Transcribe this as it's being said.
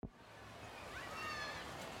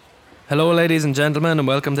Hello ladies and gentlemen, and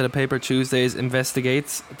welcome to the Paper Tuesdays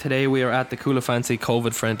Investigates. Today we are at the Coola Fancy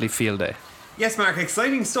COVID friendly field day. Yes, Mark,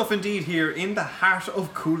 exciting stuff indeed here in the heart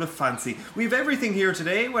of Coola Fancy. We have everything here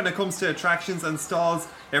today when it comes to attractions and stalls.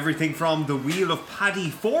 Everything from the Wheel of Paddy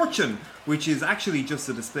Fortune, which is actually just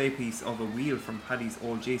a display piece of a wheel from Paddy's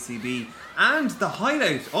old JCB, and the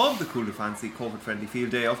highlight of the Coola Fancy COVID friendly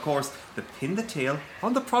field day, of course, the Pin the Tail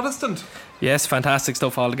on the Protestant. Yes, fantastic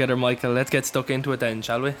stuff altogether, Michael. Let's get stuck into it then,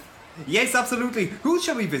 shall we? Yes, absolutely. Who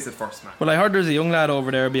shall we visit first, Mark? Well, I heard there's a young lad over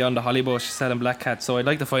there beyond the holly bush selling black cats, so I'd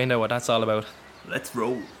like to find out what that's all about. Let's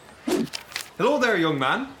roll. Hello there, young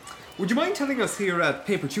man. Would you mind telling us here at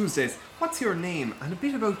Paper Tuesdays what's your name and a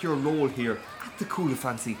bit about your role here at the Coola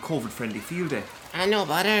Fancy COVID friendly field day? No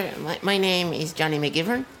bother. My name is Johnny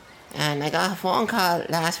McGivern, and I got a phone call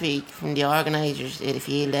last week from the organisers of the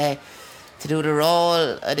field day to do the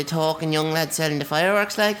role of the token young lad selling the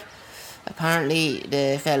fireworks. Apparently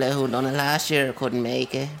the fella who done it last year couldn't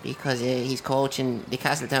make it because he's coaching the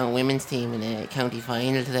Castletown women's team in a county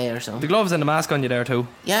final today or something. The gloves and the mask on you there too.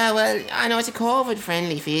 Yeah, well, I know it's a COVID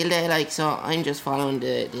friendly field day, so I'm just following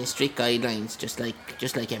the strict guidelines just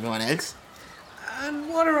like everyone else. And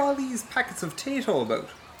what are all these packets of Tato about?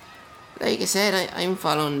 Like I said, I'm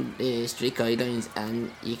following the strict guidelines,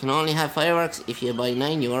 and you can only have fireworks if you buy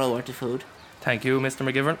 €9 worth of food. Thank you, Mr.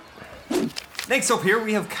 McGivern. Next up here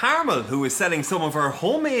we have Carmel, who is selling some of her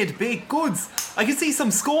homemade baked goods. I can see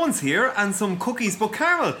some scones here and some cookies, but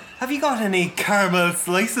Carmel, have you got any caramel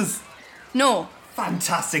slices? No.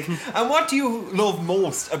 Fantastic. And what do you love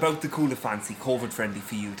most about the Coola Fancy COVID friendly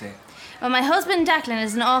field day? Well, my husband Declan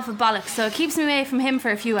is an awful bollocks, so it keeps me away from him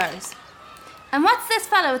for a few hours. And what's this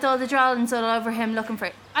fella with all the drawlings all over him looking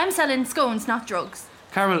for? I'm selling scones, not drugs.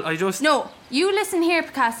 Carol, No, you listen here,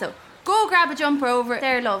 Picasso. Go grab a jumper over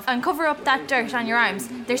there, love, and cover up that dirt on your arms.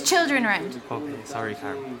 There's children around. Okay, sorry,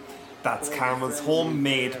 Carol. That's Carmel's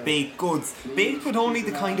homemade baked goods, baked with only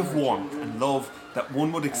the kind of warmth and love that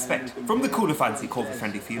one would expect from the Coola Fancy COVID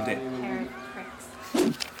friendly field day.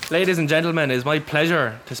 Ladies and gentlemen, it is my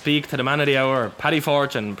pleasure to speak to the man of the hour, Paddy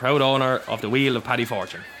Fortune, proud owner of the Wheel of Paddy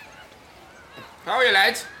Fortune. How are you,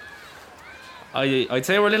 lads? I'd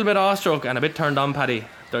say we're a little bit awestruck and a bit turned on, Paddy.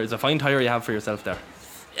 There's a fine tyre you have for yourself there.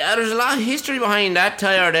 Yeah, there's a lot of history behind that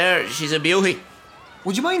tyre there. She's a beauty.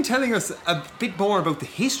 Would you mind telling us a bit more about the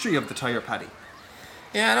history of the tyre, Paddy?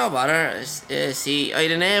 Yeah, no bother. See, I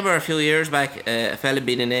had a neighbour a few years back, a fella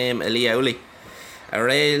by the name of Lee Owley. A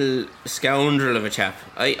real scoundrel of a chap.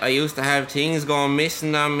 I used to have things going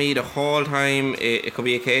missing on me the whole time. It could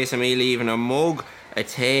be a case of me leaving a mug of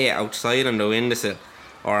tea outside on the windowsill,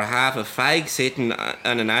 or half a fag sitting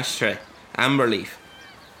on an ashtray, amber leaf.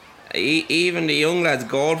 Even the young lads'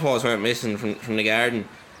 goalposts weren't missing from the garden.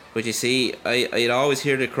 But you see, I'd always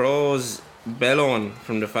hear the crows bellowing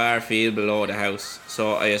from the far field below the house,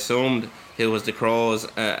 so I assumed it was the crows.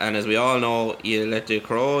 And as we all know, you let the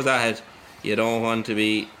crows at it, you don't want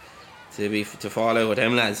to fall out with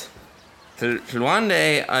them lads. Till one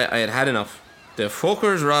day I had enough. The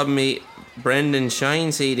fuckers robbed me Brendan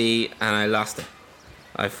Shine CD and I lost it.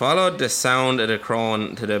 I followed the sound of the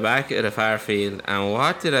crone to the back of the far field, and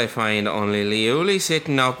what did I find? Only Liuli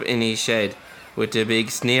sitting up in his shed with the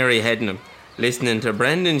big sneery head in him, listening to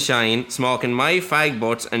Brendan Shine, smoking my fag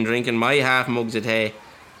butts and drinking my half mugs of tea,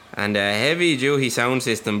 and a heavy duty sound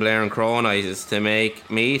system blaring crow noises to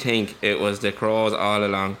make me think it was the crows all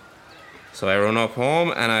along. So I run up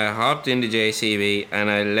home and I hopped in the JCB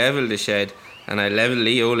and I levelled the shed and I levelled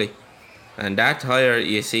Liuli. And that tyre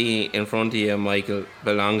you see in front of you, Michael,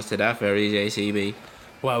 belongs to that very JCB.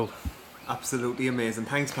 Wow. Absolutely amazing.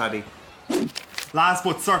 Thanks, Paddy. Last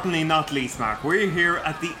but certainly not least, Mark, we're here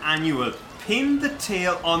at the annual Pin the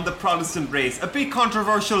Tail on the Protestant race. A bit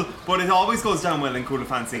controversial, but it always goes down well in Coola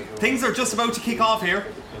Fancy. Things are just about to kick off here.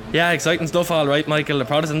 Yeah, exciting stuff, all right, Michael. The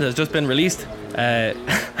Protestant has just been released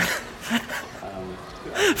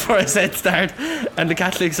for a set start, and the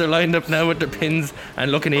Catholics are lined up now with their pins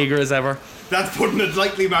and looking eager as ever. That's putting it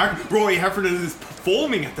lightly, Mark. Rory Heffernan is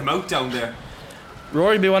foaming at the mouth down there.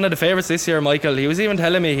 Rory will be one of the favourites this year, Michael. He was even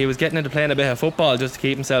telling me he was getting into playing a bit of football just to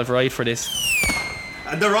keep himself right for this.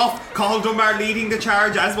 And they're off. Cathal Dunbar leading the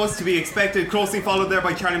charge, as was to be expected. Closely followed there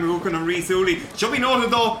by Charlie McGuckin and Rhys Hooley. Should be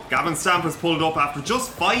noted though, Gavin Stamp has pulled up after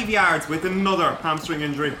just 5 yards with another hamstring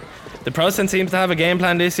injury. The Protestant seems to have a game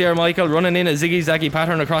plan this year, Michael, running in a ziggy-zaggy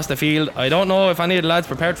pattern across the field. I don't know if any of the lads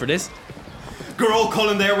prepared for this. Gerald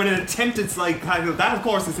Cullen there with an attempted slide tackle. That, of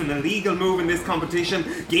course, is an illegal move in this competition.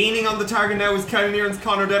 Gaining on the target now is Calnearan's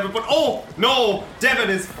Conor Devitt. But oh no, Devitt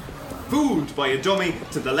is fooled by a dummy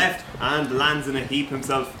to the left and lands in a heap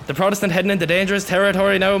himself. The Protestant heading into dangerous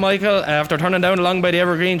territory now, Michael. After turning down along by the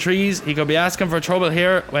evergreen trees, he could be asking for trouble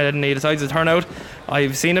here when he decides to turn out.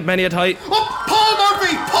 I've seen it many a time. Oh, Paul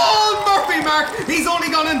Murphy, Mark! He's only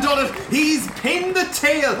gone and done it. He's pinned the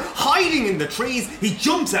tail, hiding in the trees. He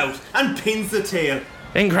jumps out and pins the tail.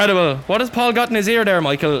 Incredible. What has Paul got in his ear there,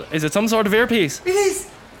 Michael? Is it some sort of earpiece? It is.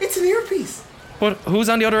 It's an earpiece. But who's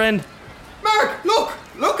on the other end? Mark, look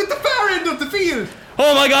at the far end of the field.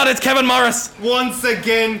 Oh my God, it's Kevin Morris. Once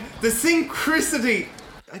again, the synchronicity.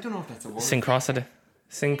 I don't know if that's a word. Synchronicity.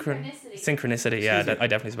 Synchronicity, yeah, I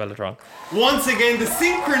definitely spelled it wrong. Once again, the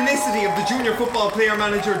synchronicity of the junior football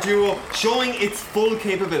player-manager duo showing its full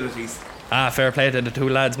capabilities. Fair play to the two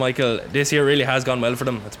lads, Michael. This year really has gone well for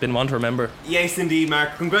them. It's been one to remember. Yes, indeed,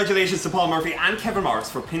 Mark. Congratulations to Paul Murphy and Kevin Morris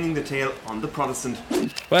for pinning the tail on the Protestant.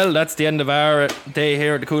 Well, that's the end of our day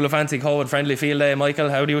here at the Cool of Fancy COVID-friendly field day, Michael.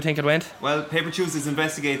 How do you think it went? Well, Paper Tuesdays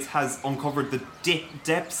Investigates has uncovered the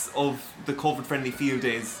depths of the COVID-friendly field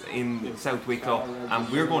days in South Wicklow, and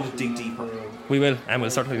we're going to dig deeper. We will, and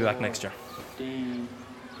we'll certainly be back next year.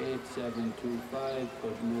 8725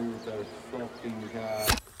 could move their fucking car.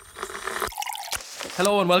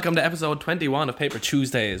 Hello and welcome to episode 21 of Paper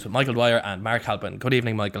Tuesdays with Michael Dwyer and Mark Halpin. Good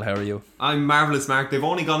evening, Michael. How are you? I'm marvellous, Mark. They've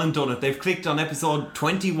only gone and done it. They've clicked on episode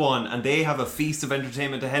 21 and they have a feast of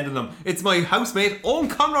entertainment ahead of them. It's my housemate, Owen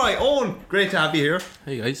Conroy. Owen, great to have you here.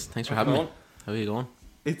 Hey guys, thanks for having me. How are you going?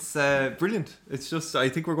 It's brilliant. It's just, I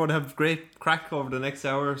think we're going to have great crack over the next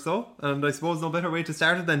hour or so. And I suppose no better way to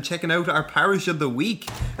start it than checking out our parish of the week.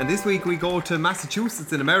 And this week we go to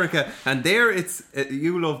Massachusetts in America. And there it's,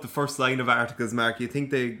 you love the first line of articles, Mark. You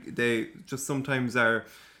think they just sometimes are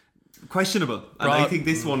questionable. And I think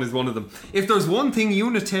this one is one of them. If there's one thing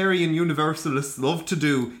Unitarian Universalists love to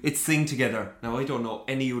do, it's sing together. Now, I don't know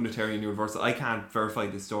any Unitarian Universalist. I can't verify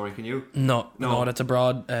this story. Can you? No, that's a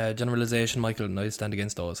broad generalisation, Michael, and I stand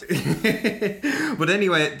against those. But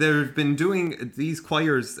anyway, they've been doing these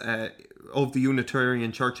choirs of the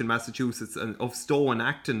Unitarian Church in Massachusetts and of Stowe and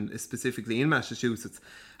Acton specifically in Massachusetts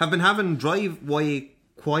have been having drive-by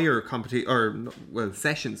choir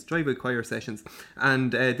sessions, drive-by choir sessions,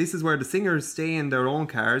 and this is where the singers stay in their own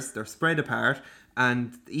cars. They're spread apart,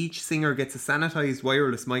 and each singer gets a sanitized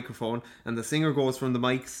wireless microphone, and the singer goes from the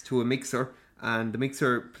mics to a mixer, and the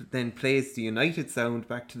mixer then plays the united sound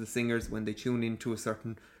back to the singers when they tune into a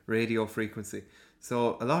certain radio frequency.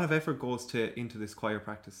 So a lot of effort goes into this choir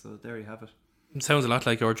practice. So there you have it. It sounds a lot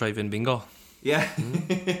like your drive-in bingo. Yeah,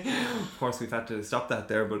 of course we've had to stop that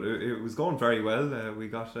there, but it was going very well.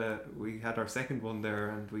 We had our second one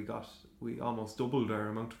there, and we almost doubled our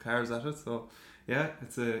amount of cars at it. So yeah,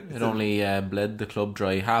 it only bled the club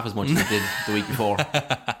dry half as much as it did the week before.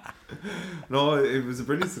 No, it was a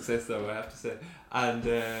brilliant success though, I have to say, and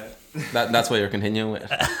that's why you're continuing with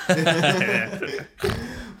it.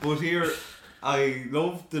 But here, I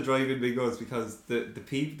love the drive-in bingos because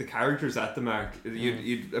the characters at the mark.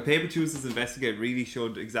 A Paper Tuesdays Investigate really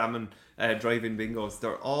should examine drive-in bingos.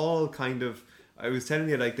 They're all kind of, I was telling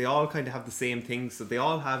you, like they all kind of have the same things. So they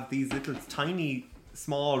all have these little tiny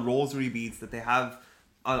small rosary beads that they have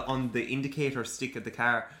on the indicator stick of the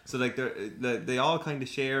car. So like they all kind of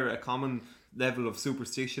share a common level of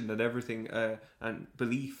superstition and everything and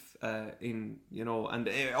belief. In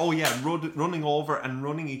running over and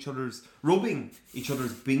rubbing each other's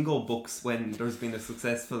bingo books when there's been a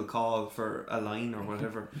successful call for a line or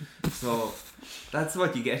whatever. So that's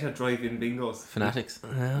what you get at drive-in bingos. Fanatics.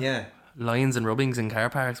 Yeah. Lines and rubbings in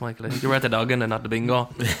car parks, Michael. I think you were at the Doggin and not the bingo.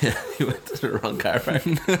 You went to the wrong car park.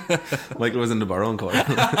 Michael was in the Barone court.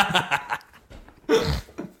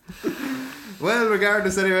 Well,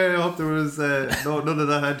 regardless, anyway, I hope there was none of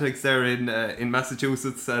that antics there in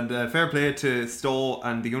Massachusetts. And fair play to Stowe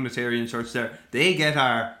and the Unitarian Church there. They get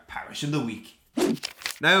our Parish of the Week.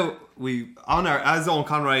 Now, as Owen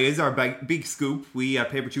Conroy is our big scoop, we at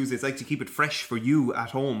Paper Tuesdays like to keep it fresh for you at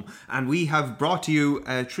home. And we have brought to you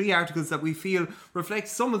 3 articles that we feel reflect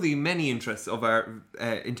some of the many interests of our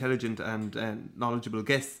intelligent and knowledgeable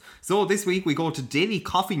guests. So this week we go to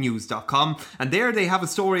dailycoffeenews.com, and there they have a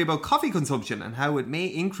story about coffee consumption and how it may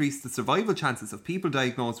increase the survival chances of people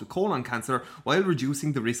diagnosed with colon cancer while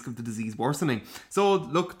reducing the risk of the disease worsening. So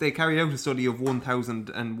look, they carried out a study of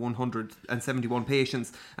 1,171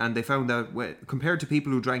 patients, and they found that compared to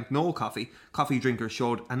people who drank no coffee drinkers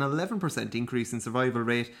showed an 11% increase in survival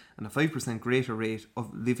rate and a 5% greater rate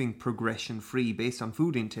of living progression free based on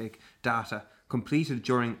food intake data completed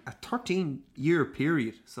during a 13-year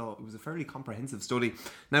period. So it was a fairly comprehensive study.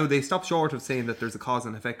 Now, they stop short of saying that there's a cause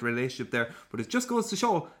and effect relationship there, but it just goes to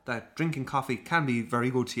show that drinking coffee can be very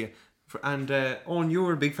good to you And Owen, you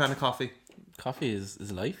were a big fan of coffee. Coffee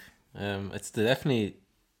is life. It's definitely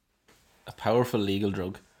a powerful legal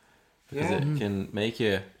drug because it can make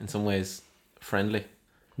you in some ways friendly.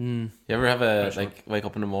 You ever have wake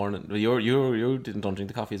up in the morning? You don't drink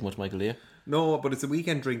the coffee as much, Michael, do you? No, but it's a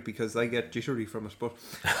weekend drink because I get jittery from it. But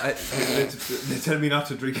they tell me not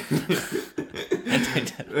to drink.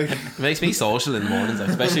 It makes me social in the mornings, like,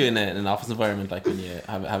 especially in an office environment. Like when you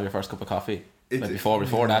have your first cup of coffee. Like before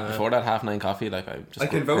that 9:30 coffee, like I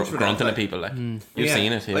can vouch for that, grunting like, at people. Like you've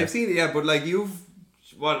seen it. Yeah. I've seen it, yeah. But like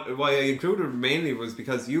why I included it mainly was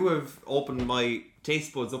because you have opened my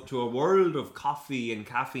taste buds up to a world of coffee and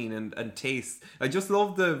caffeine and taste. I just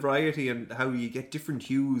love the variety and how you get different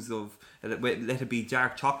hues of, let it be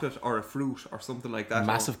dark chocolate or a fruit or something like that.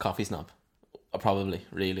 Massive coffee snob, probably,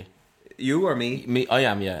 really. You or me? Me, I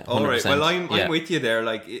am, yeah. 100%. All right. Well, I'm with you there.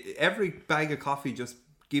 Like every bag of coffee just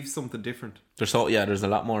gives something different. There's a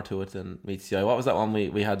lot more to it than meets the eye. What was that one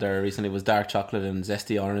we had there recently? It was dark chocolate and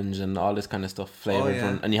zesty orange and all this kind of stuff flavored.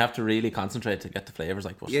 And you have to really concentrate to get the flavors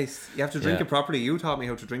like. But yes, you have to drink it properly. You taught me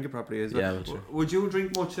how to drink it properly as well. Yeah, would you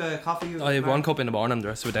drink much coffee? I have 1 cup in the morning. The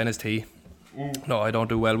rest of it then is tea. No, I don't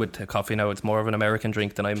do well with coffee now. It's more of an American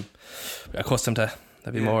drink than I'm accustomed to.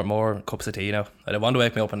 There'd be more cups of tea now. I want to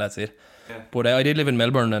wake me up and that's it. Yeah. But I did live in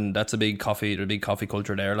Melbourne and that's a big coffee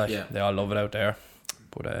culture there. Like they all love it out there.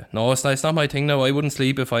 But no, it's not my thing now. I wouldn't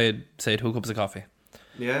sleep if I had, say, 2 cups of coffee.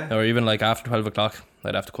 Yeah. Or even like after 12 o'clock,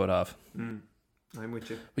 I'd have to cut off. I'm with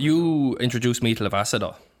you. But you introduced me to Lavazza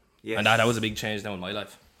though. Yes. And that was a big change now in my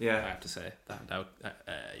life. Yeah. I have to say. That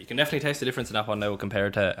you can definitely taste the difference in that one now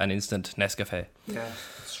compared to an instant Nescafe. Yeah,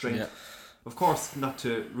 strength. Yeah. Of course, not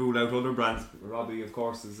to rule out other brands. Robbie, of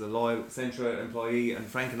course, is a loyal Centra employee, and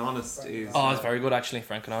Frank and Honest is... Oh, it's very good actually,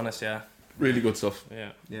 Frank and Honest, yeah. Really good stuff.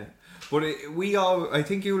 Yeah. But I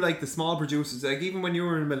think you like the small producers. Like even when you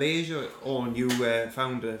were in Malaysia, Owen, you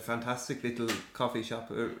found a fantastic little coffee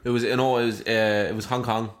shop. It was Hong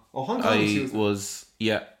Kong. Oh, Hong Kong.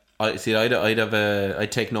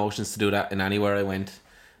 I'd take notions to do that in anywhere I went.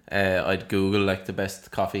 I'd Google like the best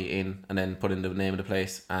coffee in, and then put in the name of the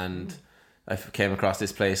place, and I came across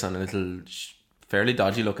this place on a little fairly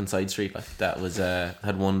dodgy looking side street like that was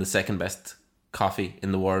had won the second best coffee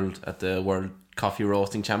in the world at the World Coffee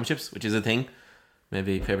Roasting Championships, which is a thing.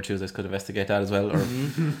 Maybe Paper Tuesdays could investigate that as well. Or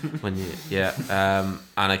when and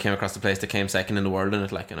I came across the place that came second in the world in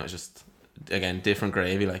it, like, and it was just again different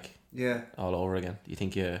gravy, like all over again. You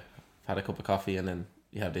think you had a cup of coffee and then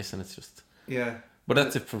you have this, and it's just But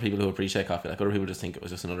that's it for people who appreciate coffee. Like other people just think it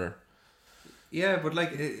was just another. Yeah, but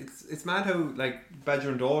like it's mad how like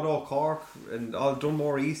Badger and Dodo, Cork, and all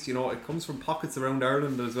Dunmore East, you know, it comes from pockets around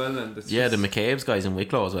Ireland as well, and it's the McCabe's guys in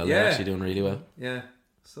Wicklow as well. They're actually doing really well. Yeah,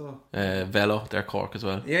 so Velo, they're Cork as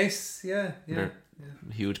well. Yes, yeah.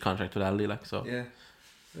 Huge contract with Aldi, like so. Yeah,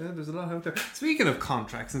 there's a lot out there. Speaking of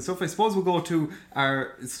contracts and stuff, I suppose we'll go to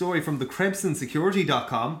our story from the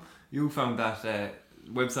KrebsonSecurity.com. You found that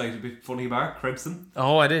website a bit funny, Mark. Krebson.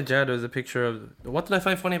 Oh, I did. Yeah, there was a picture of. What did I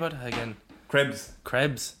find funny about it again?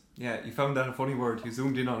 Krebs. Yeah, you found that a funny word. You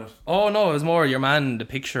zoomed in on it. Oh no, it was more your man, the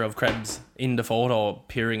picture of Krebs in the photo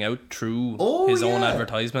peering out through his own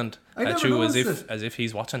advertisement at you as if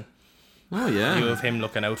he's watching. Oh yeah. You have him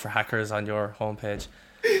looking out for hackers on your homepage.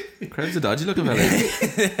 Krebs a dodgy looking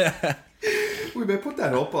fella. We may put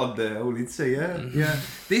that up on the old Insta, yeah.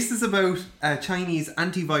 This is about a Chinese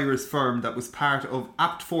antivirus firm that was part of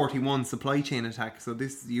Apt 41 supply chain attack. So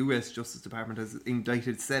this US Justice Department has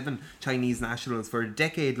indicted 7 Chinese nationals for a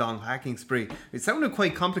decade-long hacking spree. It sounded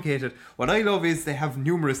quite complicated. What I love is they have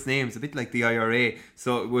numerous names, a bit like the IRA.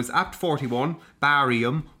 So it was Apt 41,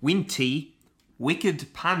 Barium, Winty,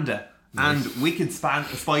 Wicked Panda, and Wicked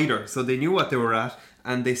Spider. So they knew what they were at.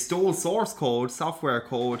 And they stole source code, software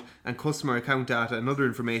code, and customer account data and other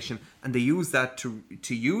information, and they used that to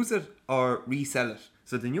use it or resell it.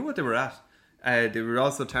 So they knew what they were at. They were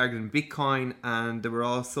also targeting Bitcoin, and they were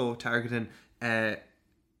also targeting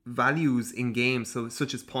values in games, so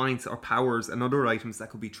such as points or powers and other items that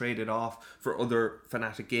could be traded off for other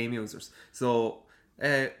fanatic game users. So,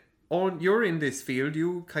 you're in this field.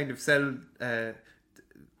 You kind of sell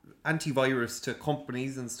antivirus to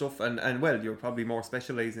companies and stuff, and well, you're probably more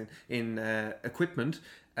specialising in equipment.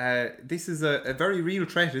 This is a very real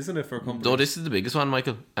threat, isn't it, for companies? No, this is the biggest one,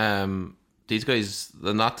 Michael. These guys,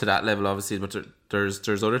 they're not to that level obviously, but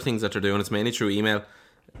there's other things that they're doing. It's mainly through email.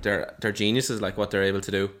 They're geniuses, like what they're able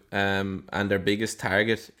to do, and their biggest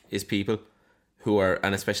target is people who are,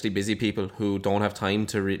 and especially busy people who don't have time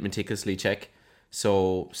to meticulously check.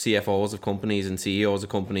 So CFOs of companies and CEOs of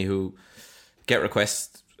company who get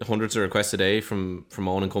requests hundreds of requests a day from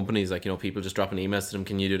owning companies. Like, you know, people just dropping emails to them.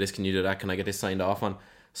 Can you do this? Can you do that? Can I get this signed off on?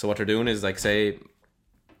 So what they're doing is, like, say,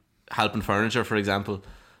 Halpin Furniture, for example,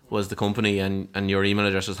 was the company, and your email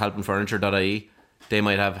address was halpinfurniture.ie. They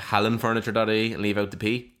might have hallenfurniture.ie and leave out the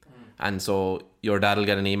P. And so your dad will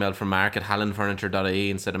get an email from Mark at hallenfurniture.ie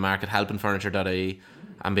instead of Mark at halpinfurniture.ie,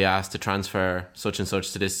 and be asked to transfer such and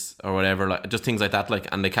such to this or whatever, like just things like that, like,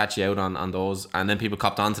 and they catch you out on those, and then people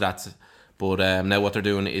copped onto that. But now what they're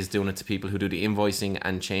doing is doing it to people who do the invoicing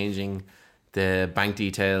and changing the bank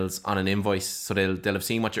details on an invoice. So they'll have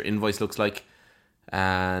seen what your invoice looks like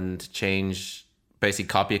and basically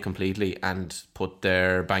copy it completely and put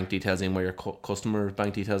their bank details in where your customer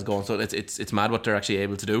bank details go. So it's mad what they're actually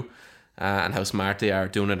able to do, and how smart they are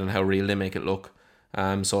doing it and how real they make it look.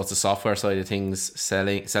 So it's the software side of things,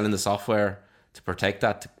 selling the software to protect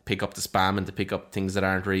that, to pick up the spam and to pick up things that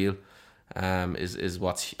aren't real, is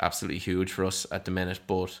what's absolutely huge for us at the minute.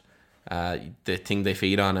 But the thing they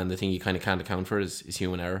feed on and the thing you kind of can't account for is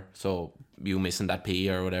human error. So you missing that P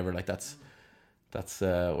or whatever, like that's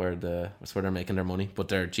where they're making their money. But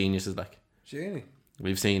they're geniuses, like. Genie.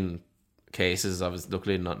 We've seen cases, obviously,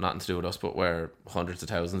 luckily nothing to do with us, but where hundreds of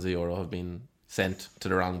thousands of euro have been sent to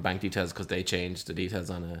the wrong bank details because they changed the details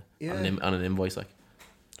on an invoice, like.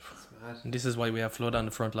 And this is why we have Flood on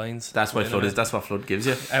the front lines. That's why Flood is. That's what Flood gives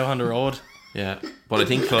you. Out on the road. Yeah, but I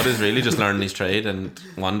think Flood is really just learning his trade, and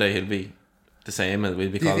one day he'll be the same, and we'll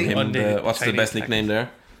be calling him what's the best nickname there?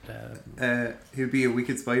 He'll be a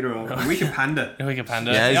wicked spider or a wicked panda. A wicked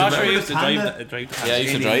panda. Yeah, yeah, he's sure, a he used to panda. drive the panda. Yeah, he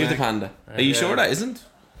used to drive the panda. Are you sure that isn't?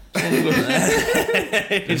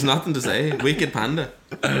 There's nothing to say. Wicked panda.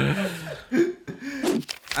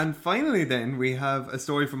 And finally then, we have a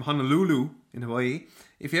story from Honolulu in Hawaii.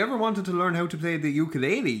 If you ever wanted to learn how to play the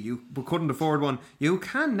ukulele, but couldn't afford one, you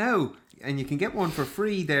can now. And you can get one for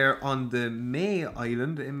free there on the May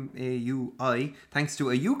Island, MAUI, thanks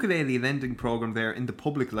to a ukulele lending program there in the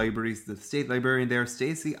public libraries. The state librarian there,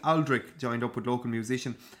 Stacey Aldrich, joined up with local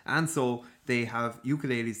musician, and so they have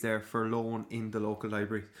ukuleles there for loan in the local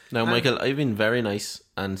library. Now, Michael, I've been very nice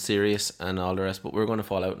and serious and all the rest, but we're going to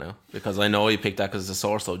fall out now because I know you picked that because it's a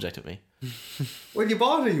sore subject with me. Well, you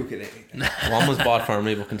bought a ukulele. One was bought for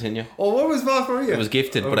me, but continue. Oh, what was bought for you? It was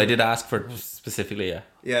gifted, but I did ask for it specifically,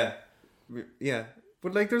 yeah. Yeah,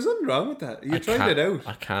 but like, there's nothing wrong with that. You tried it out.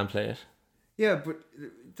 I can't play it. Yeah, but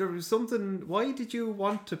there was something. Why did you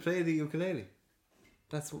want to play the ukulele?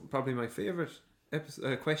 That's probably my favourite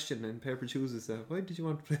question in Paper Chooses. Why did you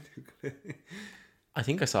want to play the ukulele? I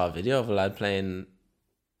think I saw a video of a lad playing.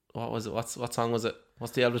 What was it? What song was it?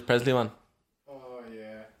 What's the Elvis Presley one? Oh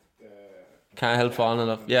yeah. Can't Help Falling in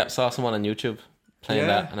Love. Yeah, saw someone on YouTube playing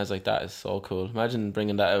that, and I was like, that is so cool. Imagine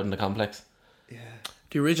bringing that out in the complex. Yeah.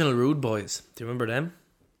 The original Rude Boys. Do you remember them?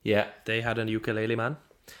 Yeah. They had a ukulele man.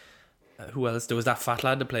 Who else? There was that fat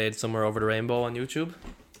lad that played Somewhere Over the Rainbow on YouTube.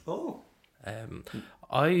 Oh.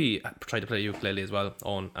 I tried to play ukulele as well,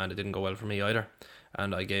 and it didn't go well for me either.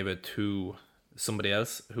 And I gave it to somebody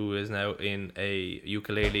else who is now in a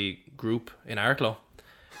ukulele group in Arklow.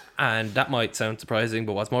 And that might sound surprising,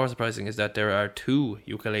 but what's more surprising is that there are 2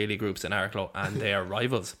 ukulele groups in Arklow, and they are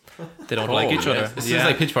rivals. They don't like each other. This is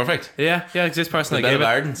like Pitch Perfect. Yeah, it's this person I The gave it.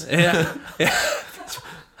 Gardens. Yeah.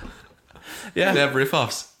 They have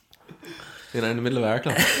riff-offs. You know, in the middle of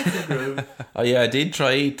Arklow. Oh yeah, I did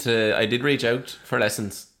reach out for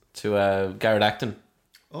lessons to Garrett Acton.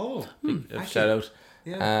 Oh. Shout out.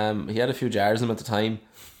 Yeah. He had a few jars in him at the time,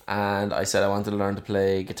 and I said I wanted to learn to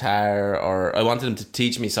play guitar, or I wanted him to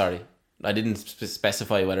teach me, I didn't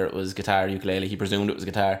specify whether it was guitar or ukulele. He presumed it was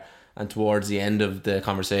guitar. And towards the end of the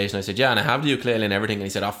conversation, I said, yeah, and I have the ukulele and everything. And he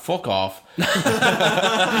said, oh, fuck off. Fuck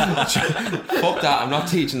that, I'm not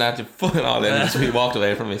teaching that. You fucking all in. So he walked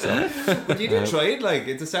away from me. So. But you did try it, like,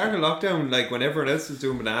 at the start of lockdown, like, when everyone else was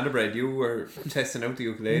doing banana bread, you were testing out the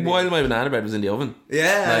ukulele. While my banana bread was in the oven.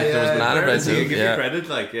 Yeah, there was banana bread so you too. give Yeah. you credit,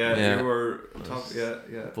 like, Yeah. you were top,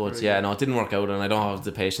 yeah. But yeah, no, it didn't work out, and I don't have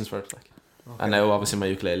the patience for it. Like. Okay. And now, obviously, my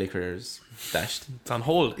ukulele career is dashed. It's on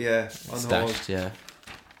hold. Yeah, on it's hold. dashed, yeah.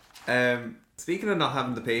 Speaking of not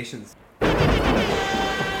having the patience,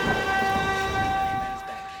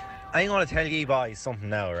 I'm going to tell you boys something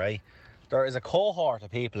now, right? There is a cohort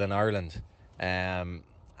of people in Ireland, and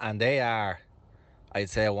they are, I'd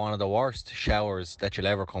say, one of the worst showers that you'll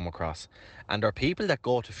ever come across. And they're people that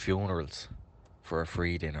go to funerals for a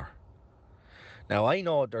free dinner. Now, I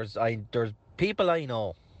know there's people I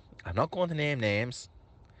know, I'm not going to name names,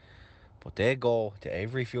 but they go to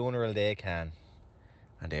every funeral they can,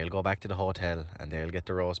 and they'll go back to the hotel and they'll get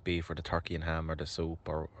the roast beef or the turkey and ham or the soup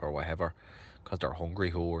or whatever, because they're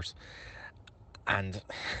hungry whores. And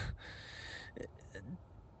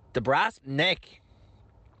The brass neck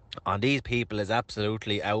on these people is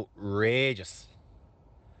absolutely outrageous.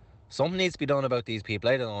 Something needs to be done about these people.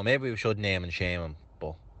 I don't know, maybe we should name and shame them,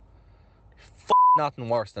 but nothing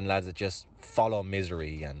worse than lads that just follow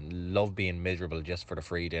misery and love being miserable just for the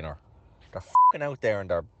free dinner. They're fucking out there and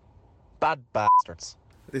they're bad bastards.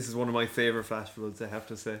 This is one of my favourite flash floods, I have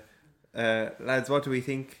to say. Lads, what do we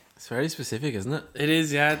think? It's very specific, isn't it? It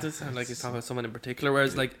is, yeah. It does sound like he's talking about someone in particular.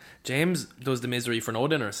 Whereas, like, James does the misery for no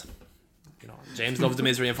dinners. You know, James loves the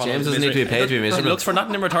misery and follows James the doesn't need misery. to be paid to be He miserable. looks for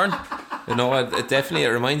nothing in return. You know, it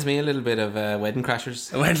reminds me a little bit of Wedding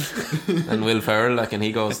Crashers and Will Ferrell, like, and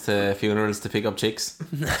he goes to funerals to pick up chicks.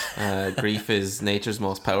 Grief is nature's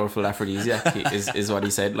most powerful aphrodisiac, is what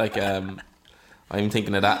he said. Like, I'm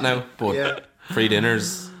thinking of that now, but free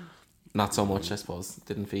dinners, not so much, I suppose.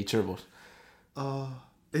 Didn't feature, but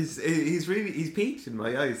he's peaked in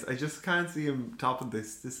my eyes. I just can't see him topping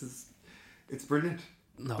this. It's brilliant.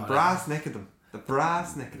 No, the brass neck of them. The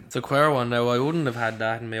brass neck of them. It's a queer one now. I wouldn't have had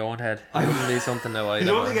that in my own head. It wouldn't be something now. I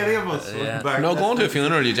don't think any of us would yeah. back. no, going to a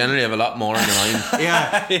funeral, you generally have a lot more on the mind.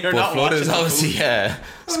 Yeah. But Flood is obviously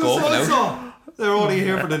scoping out. So, they're only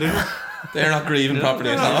here for the dinner. They're not grieving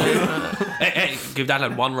properly at all. Hey, give that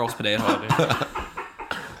like one roast potato.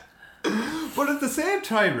 But at the same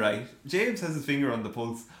time, right, James has his finger on the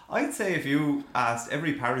pulse. I'd say if you asked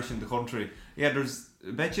every parish in the country, I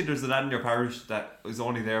bet you there's a lad in your parish that is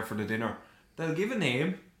only there for the dinner. They'll give a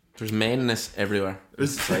name. There's maneness everywhere.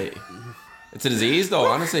 It's a disease, though,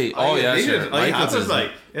 honestly. Oh, yeah, sure.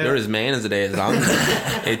 They're as main as the day is long.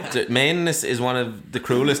 Maneness is one of the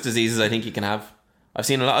cruelest diseases I think you can have. I've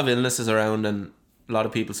seen a lot of illnesses around and a lot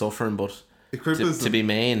of people suffering, but to be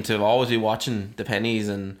main, to always be watching the pennies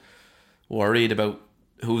and worried about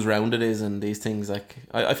whose round it is and these things, like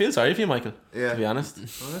I feel sorry for you, Michael. To be honest.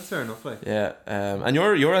 Oh, that's fair enough. Like. Yeah, and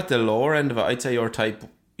you're at the lower end of it. I'd say you're type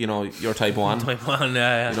 1. Type 1,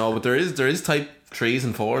 yeah. You know, but there is type 3s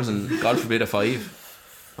and 4s and God forbid a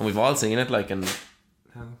 5, and we've all seen it. Like, and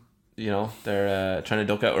you know, they're trying to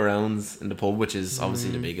duck out of rounds in the pub, which is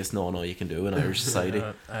obviously the biggest no you can do in Irish society.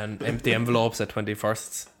 And empty envelopes at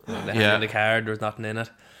 21st. They hand in the card. There's nothing in it.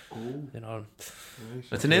 You know,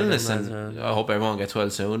 it's an illness, and I hope everyone gets well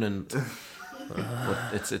soon. And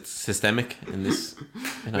but it's systemic in this.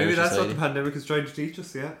 Maybe that's what the pandemic is trying to teach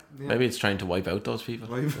us. Yeah. Maybe it's trying to wipe out those people.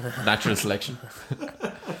 Natural selection.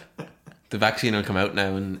 The vaccine will come out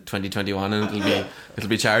now in 2021, and it'll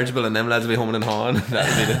be chargeable, and them lads will be humming and hawing.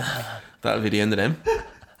 That'll be the end of them.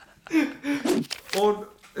 Oh,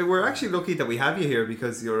 we're actually lucky that we have you here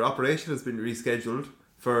because your operation has been rescheduled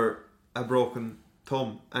for a broken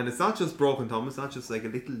thumb, and it's not just broken thumb. It's not just like a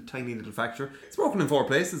tiny little fracture. It's broken in 4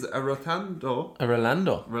 places. A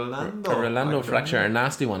Rolando fracture, a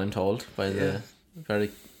nasty one, I'm told, by the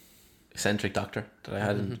very eccentric doctor that I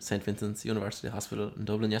had in St. Vincent's University Hospital in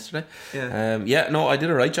Dublin yesterday. I did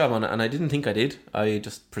a right job on it, and I didn't think I did. I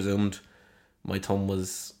just presumed my thumb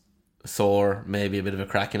was sore, maybe a bit of a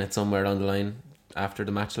crack in it somewhere down the line after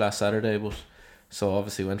the match last Saturday, but so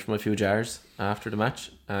obviously went for my few jars after the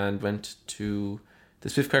match and went to the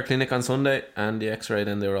Swiftcar Clinic on Sunday, and the x-ray,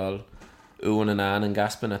 then they were all oohing and ahhing and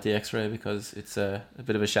gasping at the x-ray because it's a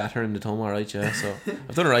bit of a shatter in the thumb, alright, yeah. So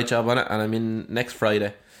I've done a right job on it, and I'm in next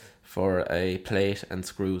Friday for a plate and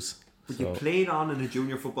screws. But you played on in a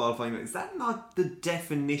junior football final. Is that not the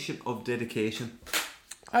definition of dedication?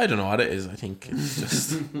 I don't know what it is. I think it's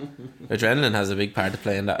just adrenaline has a big part to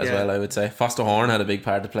play in that as well, I would say. Foster Horn had a big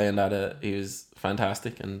part to play in that. He was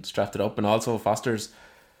fantastic and strapped it up, and also Foster's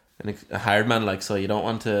a hard man, like, so you don't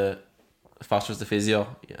want to. Foster's the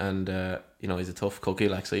physio, and you know, he's a tough cookie,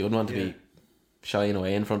 like, so you wouldn't want to be shying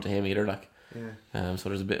away in front of him either, like. So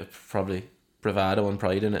there's a bit of probably bravado and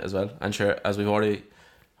pride in it as well. And sure, as we've already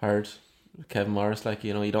heard, Kevin Morris, like,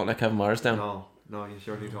 you know, you don't let Kevin Morris down. No, you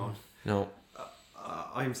surely don't. No.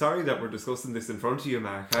 I'm sorry that we're discussing this in front of you,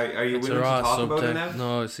 Mark. Are you willing to talk about it now?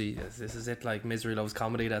 No, see, this is it. Like, misery loves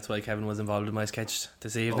comedy. That's why Kevin was involved in my sketch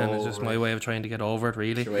this evening. It's just my way of trying to get over it,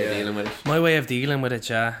 really. Your way of dealing with it. My way of dealing with it,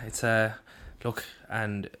 yeah. It's look,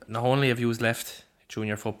 and not only have you left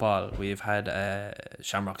junior football, we've had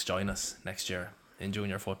Shamrocks join us next year in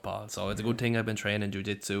junior football. So it's a good thing I've been training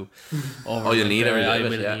jiu-jitsu. You'll need it. I will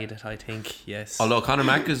need it, I think, yes. Although Conor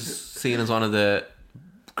Mack is seen as one of the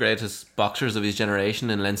greatest boxers of his generation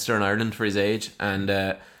in Leinster and Ireland for his age, and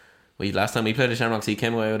last time we played the Shamrocks, he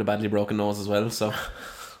came away with a badly broken nose as well, so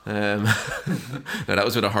no, that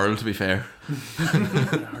was with a hurl, to be fair.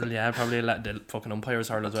 Yeah, probably the fucking umpire's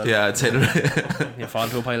hurl as well. Yeah, I'd say you fall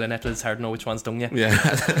to a pile of nettles, hard to know which one's done you.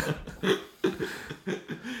 Yeah.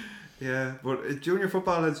 Yeah, but junior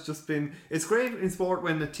football has just been... It's great in sport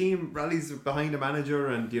when a team rallies behind a manager,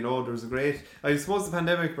 and there's a great... I suppose the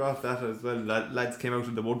pandemic brought that as well. Lads came out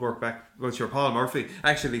of the woodwork back. Well, sure, Paul Murphy.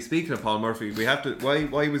 Actually, speaking of Paul Murphy, we have to...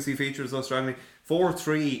 Why was he featured so strongly?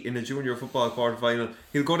 4-3 in a junior football quarter-final.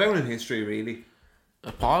 He'll go down in history, really.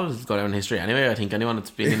 Paul's got down in history anyway. I think anyone that's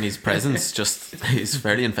been in his presence he's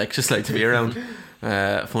fairly infectious, like, to be around.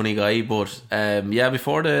 Funny guy. But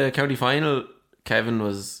before the county final, Kevin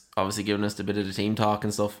was obviously giving us a bit of the team talk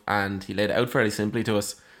and stuff, and he laid it out fairly simply to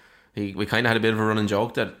us. We kind of had a bit of a running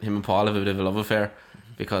joke that him and Paul have a bit of a love affair,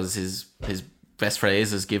 because his best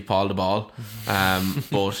phrase is "give Paul the ball."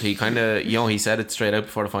 But he kind of, he said it straight out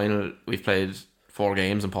before the final. We've played 4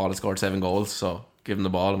 games and Paul has scored 7 goals, so give him the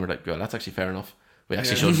ball. And we're like, well, that's actually fair enough. We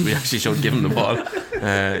actually should give him the ball.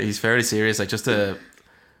 He's very serious, like just a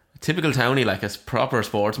typical townie, like a proper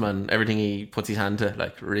sportsman. Everything he puts his hand to,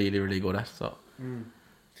 like, really, really good at. So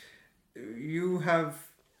you have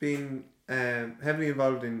been heavily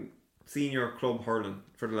involved in senior club hurling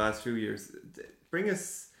for the last few years.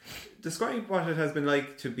 Describe what it has been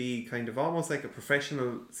like to be kind of almost like a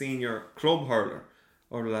professional senior club hurler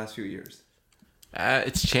over the last few years.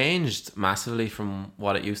 It's changed massively from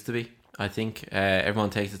what it used to be. I think everyone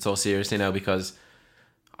takes it so seriously now, because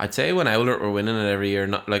I'd say when Owlert were winning it every year,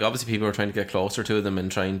 not like, obviously people were trying to get closer to them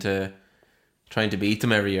and trying to beat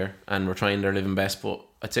them every year, and were trying their living best. But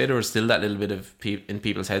I'd say there was still that little bit of in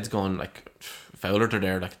people's heads going, like, if Owlert are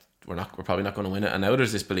there, like, we're probably not going to win it. And now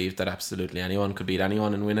there's this belief that absolutely anyone could beat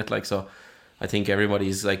anyone and win it. Like, so I think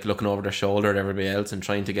everybody's like looking over their shoulder at everybody else and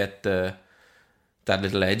trying to get that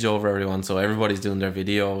little edge over everyone. So everybody's doing their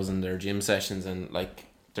videos and their gym sessions, and like,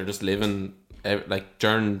 they're just living, like,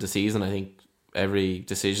 during the season. I think every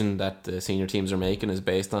decision that the senior teams are making is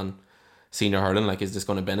based on senior hurling. Like, is this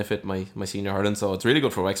going to benefit my senior hurling? So it's really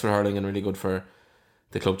good for Wexford hurling and really good for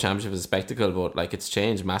the club championship as a spectacle. But like, it's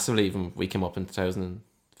changed massively. Even we came up in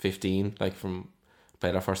 2015, like, from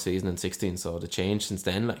played our first season in 16. So the change since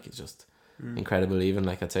then, like, it's just incredible. Even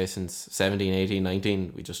like, I'd say since 17, 18,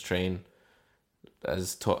 19, we just train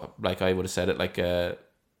as like I would have said it, like the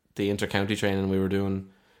inter-county training we were doing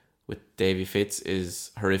with Davy Fitz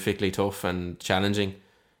is horrifically tough and challenging,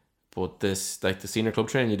 but this, like, the senior club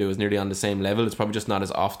training you do is nearly on the same level. It's probably just not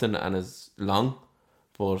as often and as long,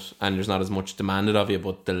 and there's not as much demanded of you,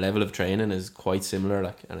 but the level of training is quite similar,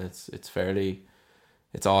 like, and it's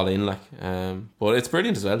all in, like, but it's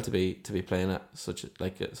brilliant as well to be playing at such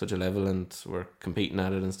a level, and we're competing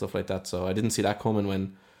at it and stuff like that. So I didn't see that coming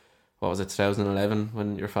when, what was it, 2011,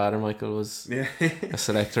 when your father, Michael, was a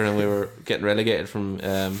selector and we were getting relegated from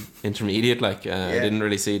intermediate. Like, I didn't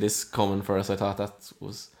really see this coming for us. I thought that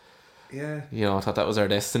was, I thought that was our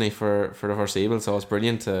destiny for the foreseeable. So it's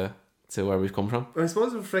brilliant to where we've come from. I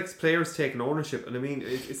suppose it reflects players taking ownership, and I mean,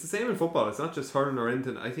 it's the same in football. It's not just hurling or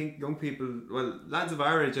anything. I think young people, well, lads of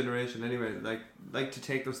our generation anyway, like to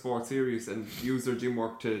take their sport serious and use their gym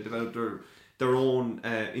work to develop their own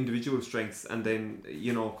individual strengths, and then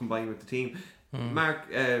combine with the team.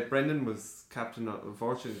 Mark, Brendan was captain.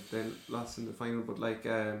 Unfortunately, then lost in the final. But like,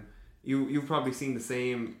 you've probably seen the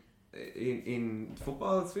same in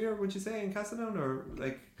football sphere, would you say, in Castletown, or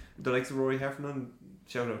like the likes of Rory Heffernan?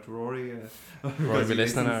 Shout out to Rory. Rory be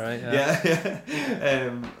listening, all right.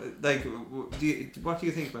 Yeah. Like, what do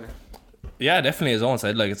you think, Mark? Yeah, definitely. As Owen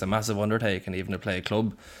said, like, it's a massive undertaking, even to play a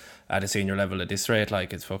club at a senior level at this rate.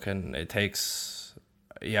 Like, it takes,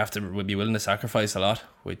 you have to be willing to sacrifice a lot,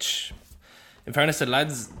 which, in fairness to the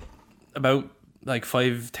lads, about like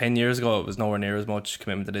 5-10 years ago, it was nowhere near as much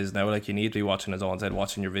commitment it is now. Like, you need to be watching, as Owen said,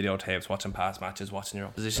 watching your videotapes, watching past matches, watching your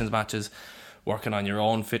opposition's matches, working on your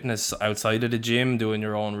own fitness outside of the gym, doing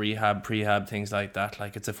your own rehab, prehab, things like that.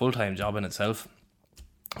 Like, it's a full-time job in itself.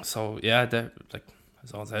 So yeah, like,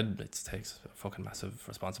 as Owen said, it takes a fucking massive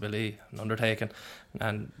responsibility and undertaking,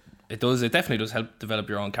 and it definitely does help develop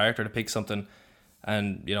your own character to pick something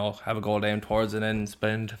and, have a goal aimed towards it, and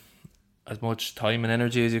spend as much time and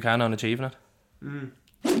energy as you can on achieving it.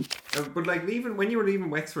 But like, even when you were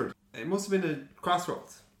leaving Wexford, it must have been a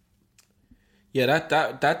crossroads. Yeah,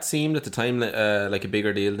 that seemed at the time like a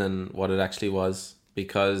bigger deal than what it actually was,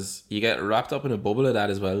 because you get wrapped up in a bubble of that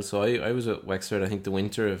as well. So I was at Wexford, I think, the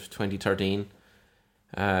winter of 2013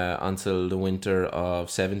 until the winter of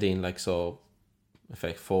 17, like, so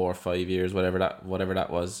like 4 or 5 years, whatever that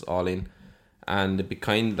was, all in. And it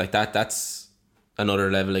became like that's another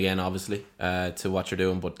level again, obviously, to what you're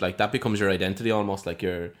doing, but like, that becomes your identity almost, like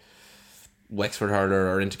you're Wexford hurler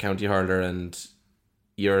or inter-county hurler, and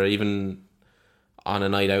you're even on a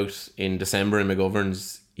night out in December in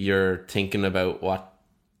McGovern's, you're thinking about what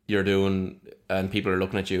you're doing, and people are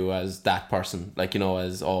looking at you as that person, like, you know,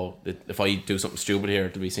 as, oh, if I do something stupid here,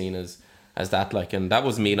 to be seen as that, like, and that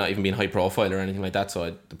was me not even being high profile or anything like that.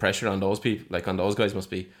 So the pressure on those people, like on those guys, must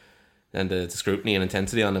be, and the scrutiny and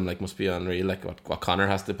intensity on them, like, must be unreal. Like what Connor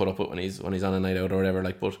has to put up with when he's on a night out or whatever.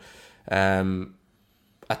 Like, but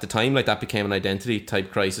at the time, like, that became an identity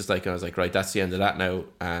type crisis. Like, I was like, right, that's the end of that now,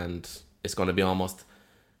 and it's going to be almost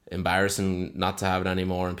embarrassing not to have it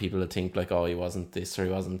anymore, and people would think like, oh, he wasn't this or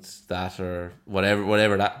he wasn't that or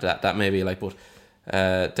whatever that may be. Like, but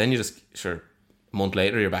then you just, sure, a month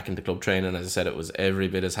later you're back into club training. As I said, it was every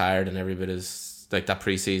bit as hard and every bit as, like, that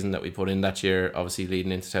pre-season that we put in that year, obviously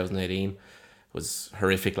leading into 2018, was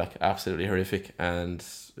horrific, like absolutely horrific. And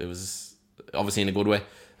it was obviously in a good way.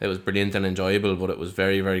 It was brilliant and enjoyable, but it was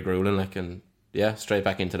very, very grueling, like, and yeah, straight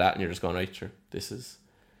back into that, and you're just going, right, sure, this is,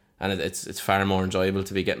 and it's far more enjoyable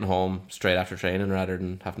to be getting home straight after training rather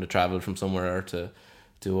than having to travel from somewhere or to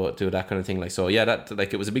do that kind of thing. Like, so yeah, that,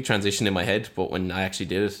 like, it was a big transition in my head, but when I actually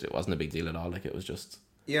did it, it wasn't a big deal at all. Like, it was just,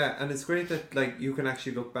 yeah, and it's great that, like, you can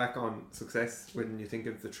actually look back on success when you think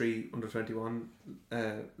of the 3 under-21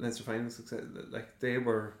 Leinster final success. Like, they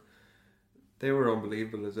were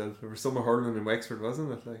unbelievable as well. There was summer hurling in Wexford,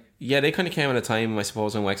 wasn't it? Like, yeah, they kind of came at a time, I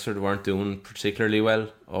suppose, when Wexford weren't doing particularly well,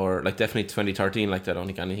 or like definitely 2013. Like, I don't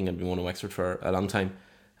think anything had been won in Wexford for a long time,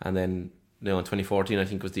 and then, you know, in 2014, I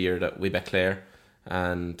think was the year that we bet Clare,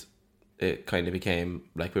 and it kind of became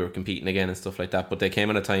like we were competing again and stuff like that. But they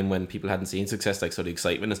came at a time when people hadn't seen success, like, so the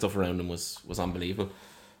excitement and stuff around them was unbelievable.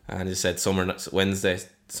 And as I said, Wednesday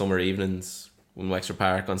summer evenings in Wexford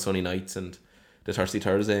Park on sunny nights, and the Thirsty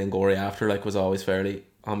Thursday and Gorey after, like, was always fairly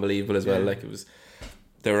unbelievable as well. Yeah. Like,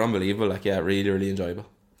 they were unbelievable. Like, yeah, really, really enjoyable.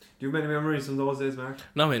 do you have many memories from those days, Mark?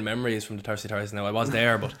 Not many memories from the Thirsty Thursday. Now, I was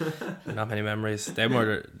there, but not many memories. Them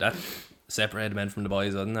were that separated men from the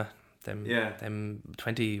boys, wasn't it? Them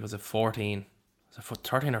 20, was it 14? Was it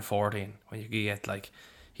 13 or 14? When you get, like,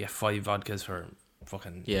 you get 5 vodkas for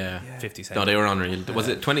fucking 50 cents. No, they were unreal. Was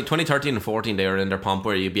it 2013 and 14? They were in their pomp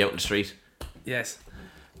where you'd be out in the street. Yes.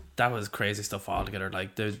 That was crazy stuff altogether.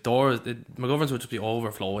 Like, the doors, McGovern's would just be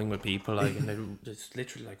overflowing with people, like, and they'd just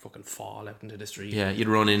literally, like, fucking fall out into the street. Yeah, you'd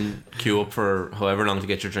run in, queue up for however long to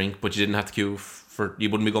get your drink, but you didn't have to queue for, you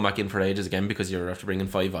wouldn't be going back in for ages again because you were after bringing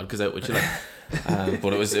 5 vodkas out, which you like.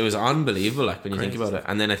 But it was unbelievable, like, when you think about it.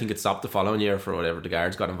 And then I think it stopped the following year for whatever, the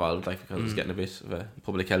guards got involved, like, because it was getting a bit of a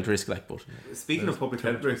public health risk, like. But speaking of public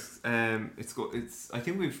health risks, it's I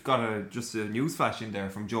think we've got just a news flash in there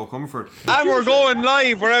from Joe Comerford. And we're going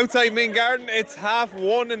live. We're outside Main Garden. It's half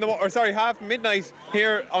midnight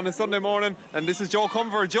here on a Sunday morning, and this is Joe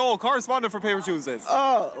Comerford. Joe, correspondent for Paper Tuesdays.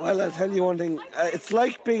 Oh, well, I'll tell you one thing. It's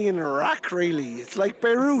like being in Iraq, really. It's like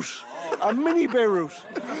Beirut, a mini Beirut.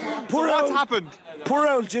 What's happened? Poor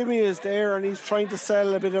old Jimmy is there, and he's trying to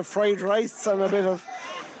sell a bit of fried rice and a bit of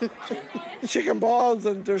chicken balls,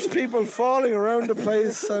 and there's people falling around the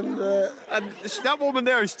place, and that woman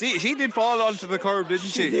there, she did fall onto the curb, didn't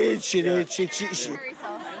she? She did.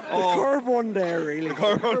 The curb one there, really. The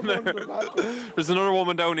curb one there. There's another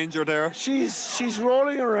woman down injured there. She's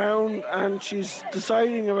rolling around and she's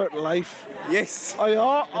deciding about life. Yes. I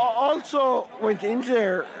also went in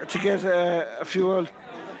there to get a few old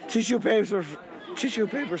tissue papers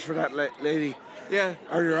for that lady. Yeah.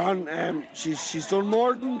 Earlier on, she's done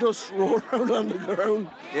more than just roll around on the ground.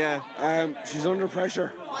 Yeah. She's under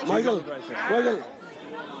pressure. Michael,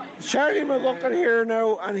 Charlie McGuckin here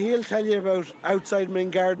now, and he'll tell you about outside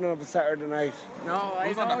Main Garden on a Saturday night. No,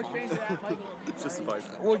 I know. It's just a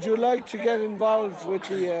vibe. Would you like to get involved with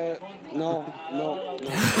the? No.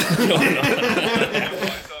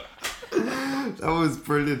 That was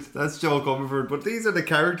brilliant. That's Joe Comerford. But these are the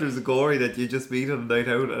characters of Gorey that you just meet on a night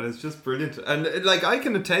out, and it's just brilliant. And like, I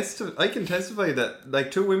can testify that,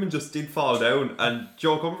 like, 2 women just did fall down, and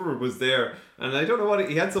Joe Comerford was there, and I don't know what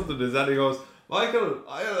he had something in his hand. He goes, Michael,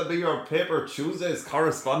 I'll be your Paper Tuesdays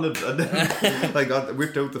correspondent, and then like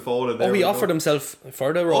whipped out the phone. And he offered himself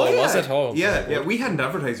for the role, was it? Yeah. We hadn't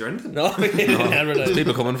advertised or anything. No, we didn't advertise. There's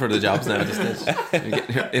people coming for the jobs now. Just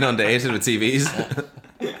inundated with CVs.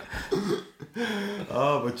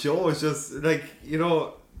 But Joe is just like, you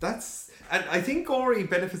know, that's, and I think Gorey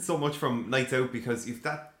benefits so much from nights out, because if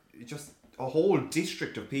that just a whole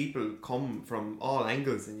district of people come from all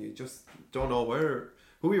angles, and you just don't know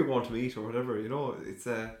who you're going to meet or whatever, you know, it's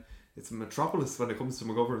a metropolis when it comes to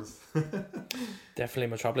McGovern's.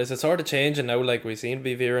 Definitely metropolis. It's sort of changing now. Like, we seem to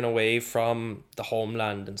be veering away from the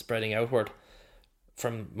homeland and spreading outward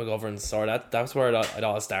from McGovern's. So that's where it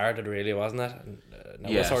all started, really, wasn't it? And,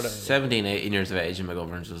 yeah, 17, 18 years of age in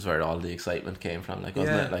McGovern's was where all the excitement came from, like,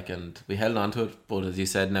 wasn't it? Like, and we held on to it, but as you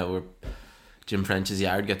said, now Jim French's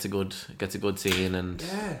yard gets a good scene, and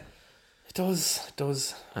Yeah. It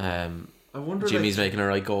does. I wonder. Jimmy's like, making a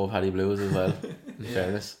right go of Paddy Blues as well. In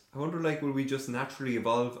fairness, I wonder, like, will we just naturally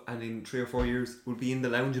evolve, and in 3 or 4 years, we'll be in the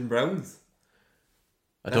Lounge and Browns?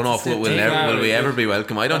 I don't know if That's a will step we ever be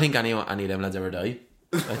welcome. I don't think any of them lads ever die.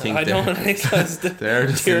 I think I don't think that's they're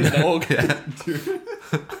just Tear in the there. dog. Yeah.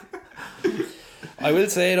 I will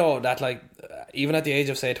say though that like even at the age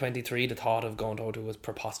of say 23, the thought of going to O2 was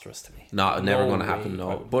preposterous to me. Never going to way. happen.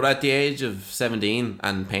 No, but at the age of 17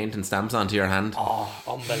 and painting stamps onto your hand,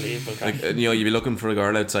 Unbelievable. like, you'd be looking for a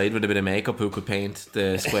girl outside with a bit of makeup who could paint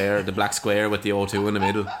the black square with the O2 in the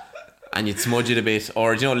middle, and you'd smudge it a bit,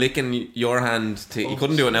 or licking your hand you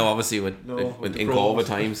couldn't do it now obviously with in COVID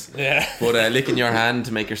times. Yeah. But licking your hand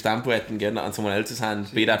to make your stamp wet and getting it on someone else's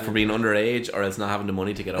hand, be that for being underage or else not having the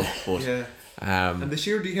money to get up. But Yeah. And the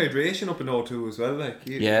sheer dehydration up in O2 as well, like.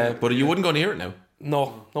 But you wouldn't go near it now.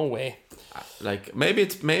 No way. Like maybe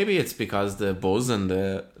it's because the buzz and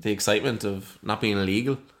the excitement of not being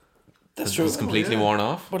illegal. That's true. It's completely worn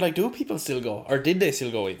off. But like, do people still go, or did they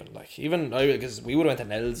still go even? Like, because we would have went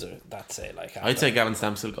to Nels or that say like. I'd say Gavin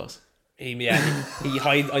Stamp still goes. He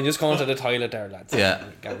hide. I'm just going to the toilet there, lads. Yeah.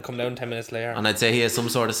 Come down 10 minutes later. And I'd say he has some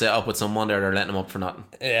sort of setup with someone there. They're letting him up for nothing.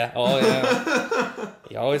 Yeah. Oh yeah.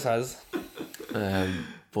 He always has.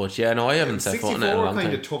 But yeah, no, I haven't set foot in it in a 64 long kind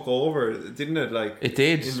time. of took over, didn't it? Like It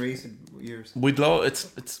did. in recent years.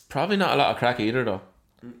 It's probably not a lot of crack either though.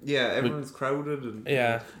 Yeah, everyone's crowded and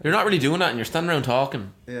Yeah. You're not really doing that, and you're standing around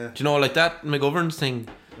talking. Yeah. Do you know, like that McGovern's thing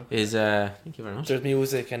is thank you very much. There's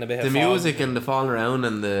music and a bit The of music and the falling around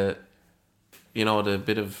and the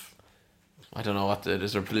bit of, I don't know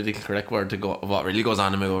is there a politically correct word to go what really goes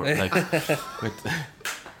on in McGovern, like with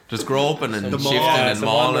just groping and shifting and some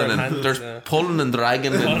mauling wandering and hands, there's yeah. pulling and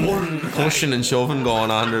dragging and pushing and shoving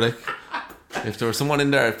going on. They're like, if there was someone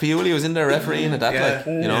in there, if Pioli was in there refereeing at that, like,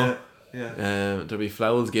 you know, there'd be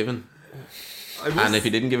flowers given. And if he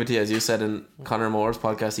didn't give it to you, as you said in Conor Moore's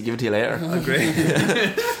podcast, he'd give it to you later. Great.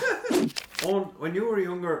 When you were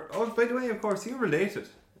younger, by the way, of course, you're related.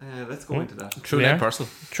 Let's go into that. True Ned Purcell.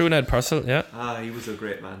 True Ned Purcell, yeah. He was a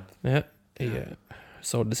great man. Yeah.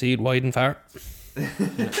 Sowed the seed wide and far.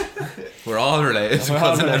 We're all related. We're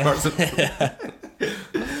all because of Ned related.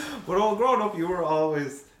 Purcell. But all growing up, you were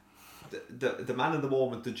always the man in the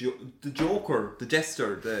moment, the joker, the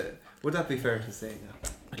jester. Would that be fair to say now?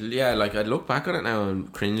 Yeah, like I'd look back on it now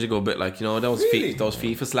and cringe a go a bit, like, you know, those Really? those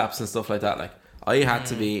FIFA slaps and stuff like that. Like I had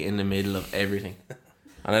to be in the middle of everything,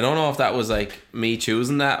 and I don't know if that was like me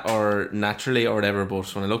choosing that or naturally or whatever.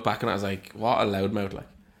 But when I look back on it, I was like, what a loudmouth, like.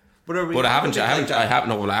 But I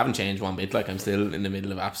haven't changed one bit. Like I'm still in the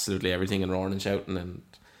middle of absolutely everything and roaring and shouting and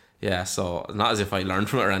yeah. So not as if I learned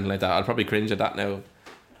from it or anything like that. I'll probably cringe at that now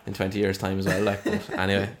in 20 years time as well. Like, but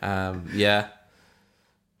anyway, yeah,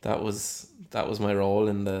 that was my role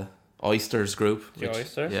in the Oysters group.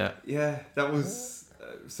 Oysters? Yeah, that was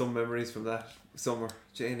some memories from that summer.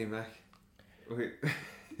 Janie Mac.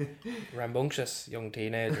 Rambunctious young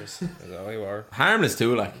teenagers. Is what we were. harmless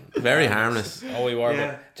too, like very harmless. Oh, we were.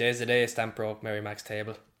 Yeah. But Jay's the day stamp broke Mary Mac's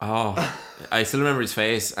table. Oh, I still remember his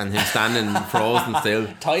face and him standing frozen still.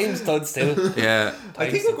 Time stood still. Yeah. I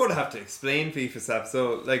think we're going to have to explain FIFA Sap.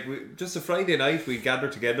 So, like, just a Friday night, we gather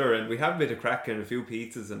together and we have a bit of crack and a few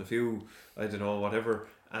pizzas and a few, I don't know, whatever.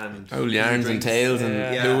 And Old yarns and drinks. tales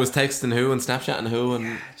and who was texting who and Snapchatting who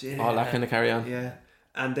and all that kind of carry on. Yeah.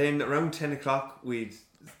 And then around 10 o'clock, we'd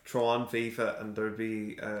throw on FIFA and there'd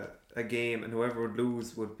be a game, and whoever would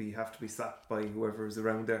lose would have to be slapped by whoever was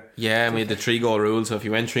around there. Yeah, and we had the 3-goal rule, so if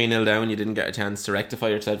you went 3-0 down, you didn't get a chance to rectify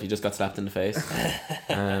yourself, you just got slapped in the face.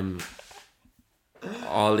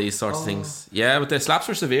 All these sorts of things. Yeah, but the slaps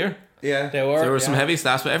were severe. Yeah. There were some heavy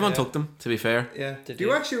slaps, but everyone took them, to be fair. Yeah. Do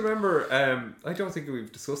you actually remember, I don't think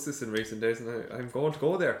we've discussed this in recent days, and I'm going to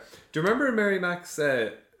go there. Do you remember in Mary Mac's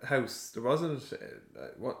house, there wasn't,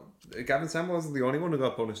 Gavin Sam wasn't the only one who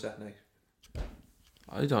got punished that night?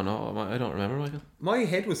 I don't know. I don't remember, Michael. My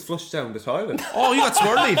head was flushed down the toilet. Oh, you got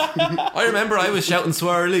swirly. I remember I was shouting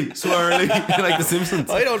swirly, swirly, like the Simpsons.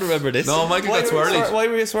 I don't remember this. No, Michael got swirly. Why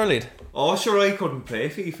were you swirly? Oh, sure, I couldn't play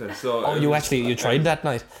FIFA, so... Oh, you tried that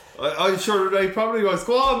night? I'm sure I probably was.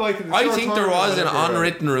 Go on, Michael. I think there was an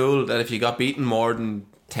unwritten rule that if you got beaten more than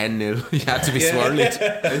 10-0, you had to be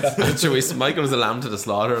swirly. Michael was a lamb to the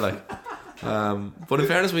slaughter, like. But in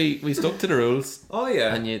fairness, we stuck to the rules. Oh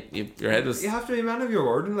yeah, and your head was. You have to be a man of your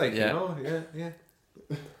word, and like yeah. you know, yeah.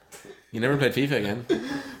 You never played FIFA again?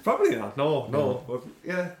 Probably not. No. But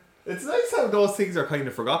yeah, it's nice how those things are kind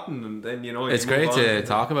of forgotten, and then you know. It's great to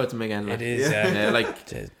talk about them again. Like. It is. Yeah.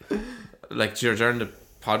 Like during the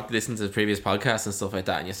listen to the previous podcasts and stuff like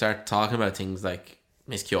that, and you start talking about things like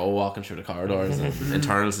Miss Keogh walking through the corridors and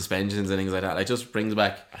internal suspensions and things like that, like just brings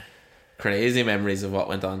back crazy memories of what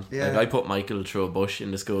went on. Like I put Michael through a bush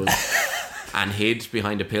in the school and hid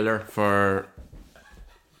behind a pillar for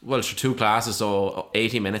 2 classes, so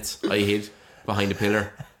 80 minutes I hid behind a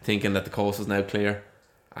pillar thinking that the coast was now clear,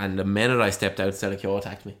 and the minute I stepped out, Stella Keogh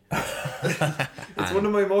attacked me. It's one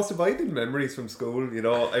of my most abiding memories from school. You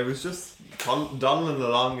know, I was just dawdling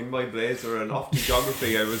along in my blazer, and off to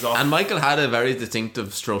geography I was off. And Michael had a very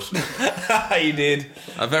distinctive strut. He did.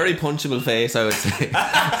 A very punchable face, I would say.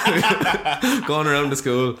 Going around the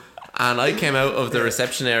school. And I came out of the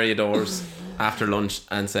reception area doors after lunch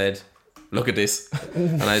and said, look at this.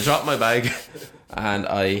 And I dropped my bag and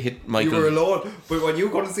I hit Michael. You were alone, but what you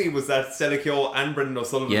couldn't see was that Stella Keogh and Brendan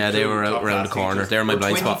O'Sullivan. Yeah, they were out around the corner. They were my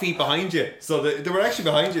blind 20 spot. 20 feet behind you, so they were actually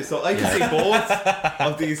behind you. So I could see both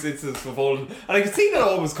of these incidents unfolding, and I could see that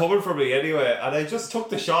all was coming for me anyway. And I just took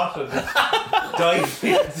the shot and dived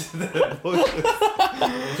into the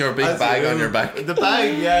bushes. Your big bag on your back. The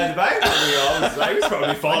bag, the bag on me. I was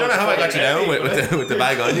probably falling. I don't know how I got you down with the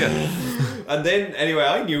bag on you. And then, anyway,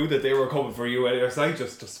 I knew that they were coming for you anyway, so I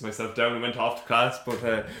just dusted myself down and went off to class. But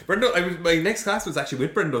my next class was actually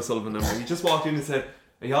with Brendan O'Sullivan, and he just walked in and said,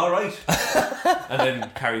 are you alright? And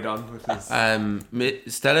then carried on with his...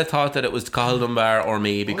 Stella thought that it was Cathal Dunbar or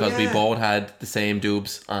me because we both had the same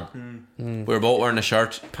doobs on. We were both wearing a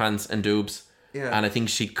shirt, pants and doobs. Yeah. And I think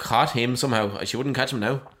she caught him somehow. She wouldn't catch him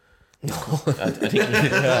now. I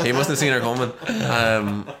think he must have seen her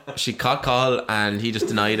coming. She caught Cathal and he just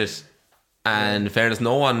denied it. And in fairness,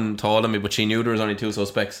 no one told me, but she knew there was only 2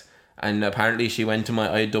 suspects. And apparently she went to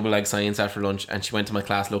I had double leg science after lunch, and she went to my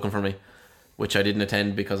class looking for me, which I didn't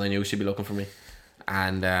attend because I knew she'd be looking for me.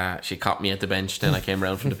 And she caught me at the bench. Then I came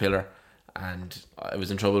around from the pillar, and I was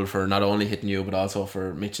in trouble for not only hitting you but also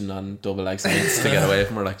for mitching on double leg science to get away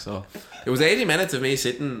from her. Like, so it was 80 minutes of me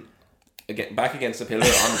sitting back against the pillar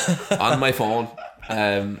on my phone.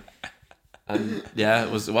 And yeah,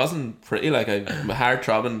 it wasn't pretty. Like, I'm hard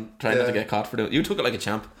throbbing trying not to get caught for doing. You took it like a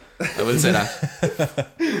champ, I will say that.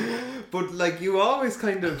 But like, you always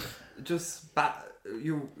kind of just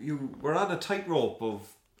you were on a tightrope of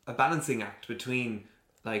a balancing act between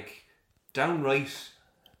like downright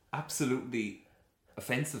absolutely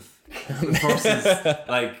offensive versus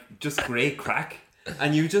like just great crack.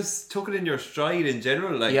 And you just took it in your stride in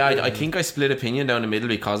general. Like, yeah, I think I split opinion down the middle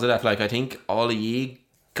because of that. Like, I think all of ye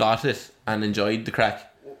got it and enjoyed the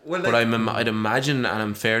crack. Well, like, but I'd imagine, and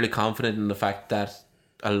I'm fairly confident in the fact that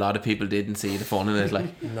a lot of people didn't see the fun in it.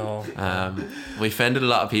 Like, no, we offended a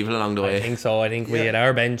lot of people along the way. I think so. I think we had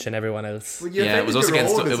our bench and everyone else. Well, it was us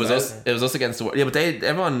against us against the world. Yeah, but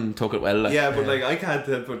everyone took it well. Like. Yeah, but like, I can't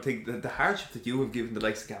help but think that the hardship that you have given the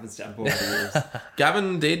likes of Gavin Stamp over the years.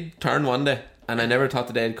 Gavin did turn one day, and I never thought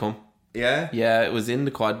the day would come. Yeah, yeah, it was in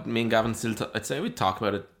the quad. Me and Gavin still. I'd say we'd talk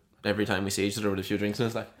about it every time we see each other with a few drinks in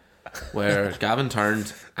us, like, where Gavin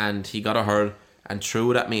turned and he got a hurl and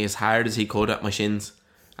threw it at me as hard as he could at my shins,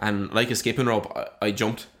 and like a skipping rope I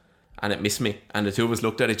jumped and it missed me, and the two of us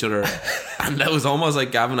looked at each other and that was almost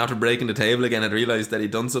like Gavin, after breaking the table again, had realised that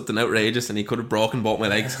he'd done something outrageous and he could have broken both my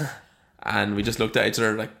legs, and we just looked at each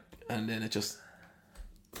other like, and then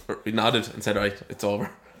we nodded and said, right, it's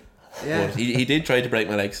over. Yeah. But he did try to break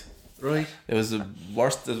my legs. Right. It was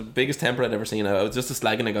the biggest temper I'd ever seen. I was just a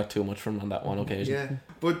slagging I got too much from on that one occasion. Yeah,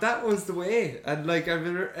 but that was the way. And like, are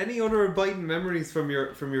there any other abiding memories from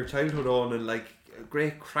your childhood on, and like a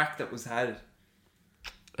great crack that was had?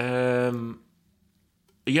 Yeah,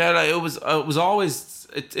 like, it was always.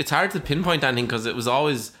 It's hard to pinpoint anything because it was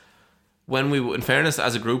always, when we, in fairness,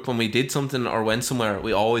 as a group, when we did something or went somewhere,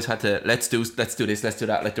 we always had to let's do this, let's do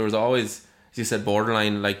that. Like, there was always, as you said,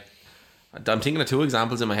 borderline. Like, I'm thinking of 2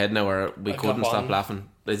 examples in my head now where we couldn't stop laughing.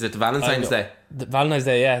 Is it Valentine's Day? The Valentine's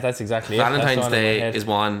Day, yeah, that's exactly it. Valentine's Day is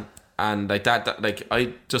one, and like that, like,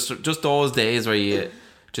 I just those days where you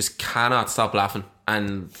just cannot stop laughing,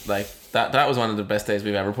 and like that was one of the best days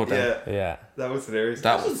we've ever put down. Yeah, that was hilarious.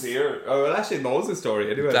 That was here. Oh, well, actually, Moses' story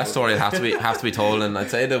anyway. That story has to be told, and I'd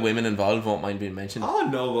say the women involved won't mind being mentioned. Oh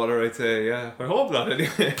no, bother, I'd say, yeah. I hope not anyway.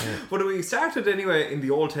 Yeah. But we started anyway in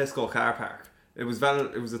the old Tesco car park. It was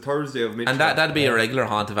a Thursday of midnight. And that'd be a regular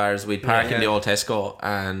haunt of ours. We'd park in the old Tesco,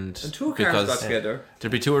 and 2 cars got together. There'd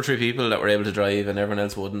be 2 or 3 people that were able to drive and everyone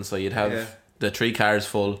else wouldn't, so you'd have the 3 cars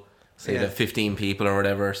full, say the 15 people or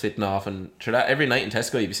whatever sitting off, and through that, every night in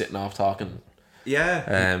Tesco you'd be sitting off talking. Yeah.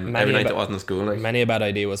 Every night that wasn't at school. Like. Many a bad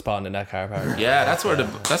idea was spawned in that car park. Yeah, that's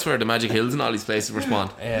where the Magic Hills and all these places were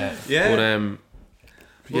spawned. Yeah. Yeah.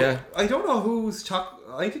 But Yeah. I don't know whose chocolate.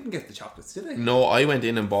 I didn't get the chocolates, did I? No, I went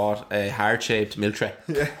in and bought a heart-shaped milk tray.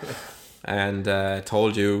 Yeah. And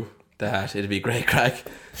told you that it'd be great crack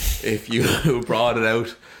if you brought it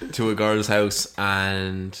out to a girl's house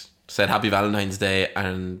and said Happy Valentine's Day,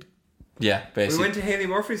 and yeah, basically. We went to Hayley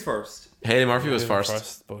Murphy's first. Hayley Murphy was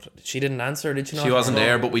first. But she didn't answer, did she not? She wasn't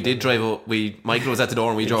there, but we did drive up. Michael was at the door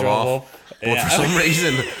and we drove off. But Yeah. for some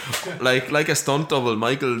reason, like a stunt double,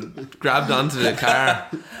 Michael grabbed onto the car.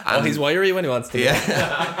 Oh, he's wiry when he wants to.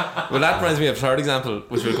 Yeah. Well, that reminds me of a third example,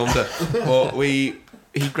 which we'll come to. But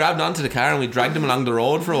he grabbed onto the car and we dragged him along the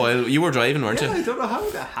road for a while. You were driving, weren't you? I don't know how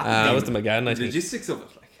that happened. That was the McGann, I think. Logistics of it,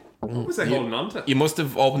 like. What was I holding on to? You must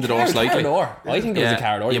have opened the door slightly. Car door. I think it was a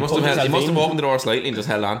car door. You must have opened the door slightly and just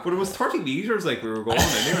held on. But it was 30 metres, like, we were going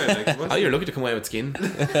anyway. Like, Oh, you're lucky to come away with skin.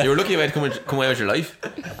 You were lucky to come away with your life.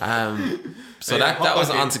 So Yeah, that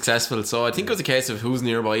was okay. unsuccessful. So I think it was a case of who's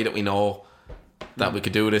nearby that we know that we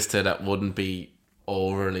could do this to that wouldn't be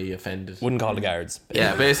overly offended. Wouldn't call the guards.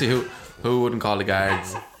 Yeah, basically who wouldn't call the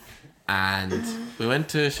guards. And we went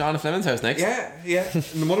to Shauna Fleming's house next. Yeah. And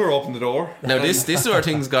the mother opened the door. Now this is where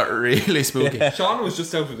things got really spooky. Shauna was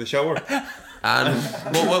just out of the shower.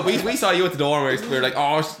 And we saw you at the door and we were like,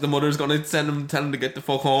 oh, the mother's going to tell him to get the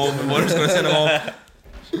fuck home. The mother's going to send him home.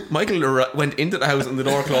 Michael went into the house and the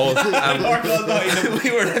door closed. And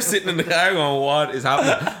we were left sitting in the car going, what is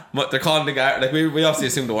happening? They're calling the guard. Like, we obviously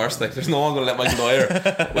assumed the worst. Like, there's no one going to let Michael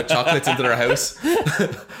Dwyer with chocolates into their house.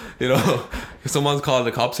 You know, if someone's called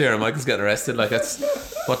the cops here and Michael's getting arrested, like, that's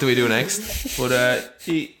what do we do next? But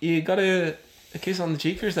you got a kiss on the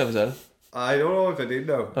cheek for yourself as well. I don't know if I did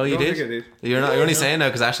though. Oh, you I don't did? think I did. You're only saying now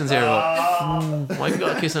because Ashton's here. But Michael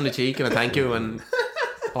got a kiss on the cheek and a thank you and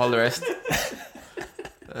all the rest.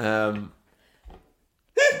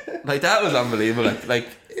 Like, that was unbelievable. Like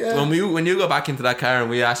Yeah. when you go back into that car and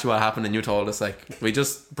we asked you what happened and you told us, like, we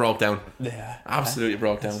just broke down. Yeah. Absolutely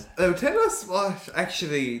broke down. Now tell us what,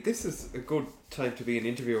 actually, this is a good time to be an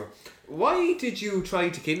interviewer. Why did you try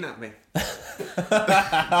to kidnap me?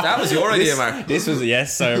 That was your idea, Mark. This was,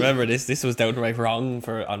 yes, I remember this. This was downright wrong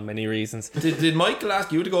on many reasons. Did Michael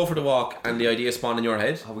ask you to go for the walk and the idea spawned in your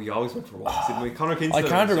head? Oh, we always went for walks, didn't we? Connor Kinsella I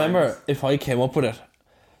can't was remember if I came up with it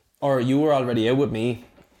or you were already out with me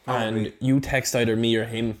and you text either me or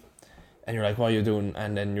him and you're like, what are you doing?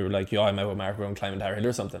 And then you're like, yo, I'm out with Mark, we're going climbing Tower Hill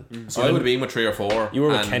or something. So I would have been with 3 or 4. You were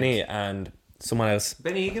with Kenny and someone else.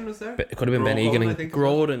 Ben Egan was there? It could have been Ben Grode, Egan I and think.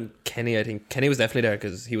 Grode and Kenny, I think. Kenny was definitely there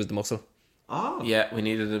because he was the muscle. Oh. Yeah, we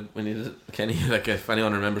needed Kenny. Like, if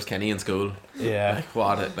anyone remembers Kenny in school, Yeah.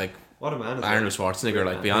 what a man is Arnold Schwarzenegger,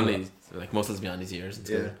 like, beyond his, like, muscles beyond his years in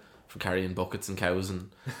school. Yeah. For carrying buckets and cows and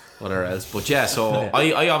whatever else. But yeah, so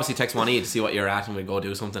I obviously text Money to see what you're at and we'd go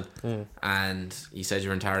do something. And he said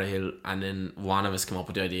you're in Tower Hill, and then one of us came up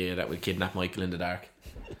with the idea that we'd kidnap Michael in the dark.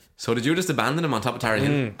 So did you just abandon him on top of Tower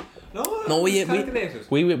Hill? No, we calculated.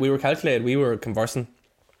 we were calculated. We were conversing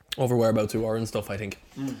over whereabouts we were and stuff, I think.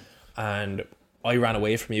 And I ran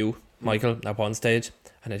away from you, Michael, at one stage,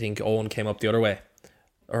 and I think Owen came up the other way.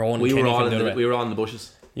 Or Owen We came were up all the other way. we were all in the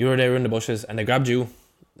bushes. You were there in the bushes and they grabbed you.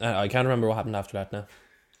 I can't remember what happened after that now.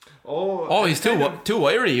 Oh, He's too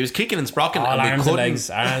wiry. He was kicking and sprocking, All and arms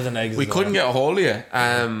and legs. we couldn't get a hold of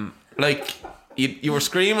you. Like, you were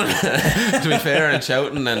screaming, to be fair, and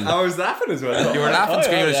shouting, and I was laughing as well. you were laughing,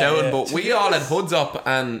 screaming, and shouting. yeah. But we all had hoods up,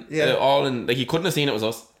 and all in, like, you couldn't have seen it was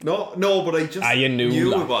us. No, but I just you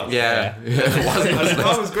knew it was. Yeah, it wasn't. And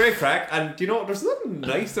that was great crack, and you know, there's nothing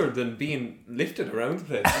nicer than being lifted around the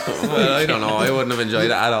place. Well, I don't know. I wouldn't have enjoyed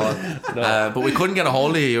it at all. But we couldn't get a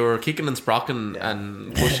hold of you. You were kicking and sprocking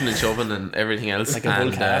and pushing and shoving and everything else. Like a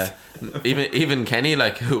bull calf. Even Kenny,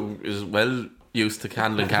 like, who is well used to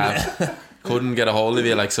handling calves, couldn't get a hold of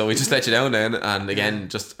you. Like, so we just let you down then, and again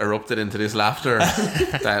just erupted into this laughter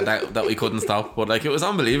that we couldn't stop. But like, it was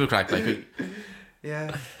unbelievable crack. Like, we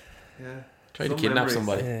Yeah. tried to Some kidnap memories.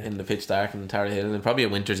 somebody in the pitch dark in Tower Hill, and probably a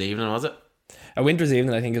winter's evening, was it? A winter's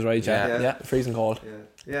evening, I think, is right. Yeah, freezing cold.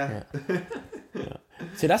 Yeah.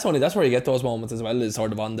 See, that's where you get those moments as well. Is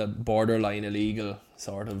sort of on the borderline illegal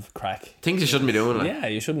sort of crack. Things you shouldn't be doing. Like. Yeah,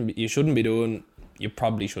 you shouldn't be doing. You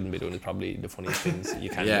probably shouldn't be doing. It's probably the funniest things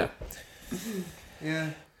you can do. Yeah.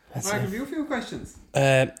 Mark, have you a few questions?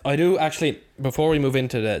 I do actually. Before we move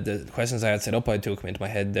into the questions I had set up, I do come into my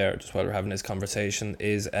head there just while we're having this conversation.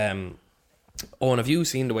 Is Owen, have you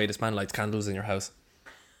seen the way this man lights candles in your house?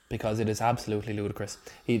 Because it is absolutely ludicrous.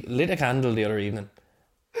 He lit a candle the other evening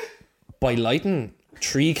by lighting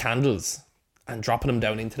 3 candles and dropping them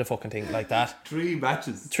down into the fucking thing like that. 3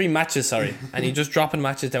 matches. 3 matches, sorry. And he just dropping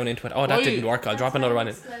matches down into it. Oh, that didn't work. I'll drop another one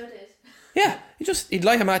in. Yeah, he'd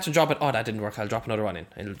light a match and drop it. Oh, that didn't work. I'll drop another one in.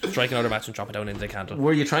 He'll strike another match and drop it down into the candle.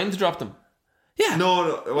 Were you trying to drop them? Yeah.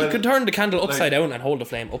 No, well, you could turn the candle upside down and hold the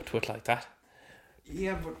flame up to it like that.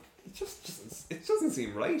 Yeah, but it doesn't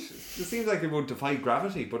seem right. It just seems like it would defy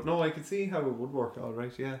gravity. But no, I can see how it would work. All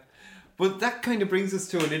right, yeah. But that kind of brings us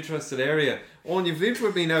to an interesting area. Owen, you've lived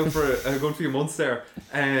with me now for a good few months there.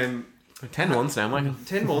 10 months now, Michael.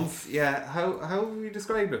 10 months, yeah. How have you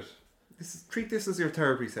described it? Treat this as your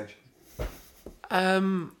therapy session.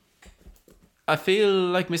 I feel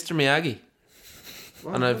like Mr. Miyagi.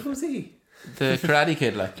 Who's he? The Karate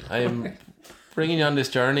Kid. Like, I'm bringing you on this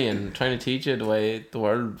journey and trying to teach you the way the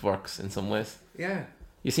world works in some ways. Yeah.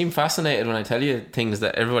 You seem fascinated when I tell you things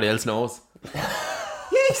that everybody else knows.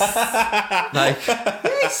 Yes.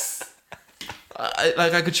 Yes.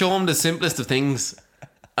 I could show him the simplest of things.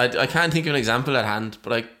 I can't think of an example at hand,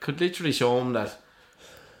 but I could literally show him that,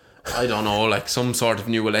 I don't know, like some sort of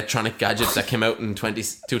new electronic gadget that came out in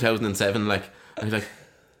 2007, like, and he's like,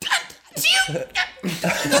 Dad, it's you!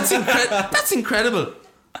 That's incredible.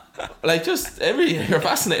 Like, just you're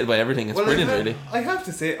fascinated by everything. It's brilliant, really. I have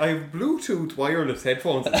to say, I have Bluetooth wireless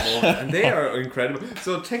headphones at the moment, and they are incredible.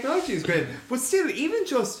 So technology is great, but still, even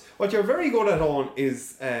just what you're very good at on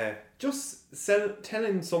is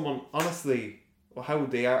telling someone honestly how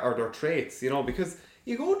they are or their traits. Because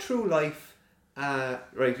you go through life,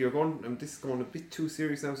 right? You're going. This is going a bit too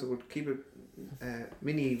serious now, so we'll keep it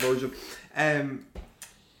mini version.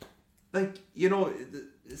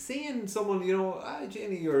 Seeing someone,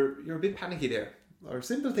 Jenny, you're a bit panicky there, or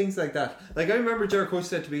simple things like that. Like, I remember Ger Cush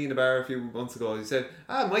said to me in the bar a few months ago, he said,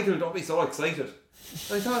 Michael, don't be so excited.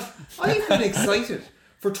 I thought, I've been excited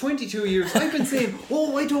for 22 years. I've been saying,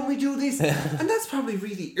 why don't we do this? And that's probably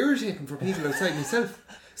really irritating for people outside myself.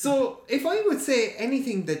 So if I would say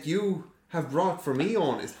anything that you have brought for me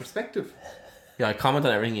on is perspective. Yeah, I comment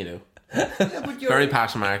on everything you do. Yeah, but very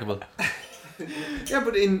past remarkable. Yeah,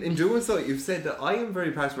 but in doing so, you've said that I am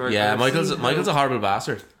very passionate. Yeah, Michael's a horrible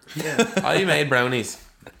bastard. Yeah. I made brownies.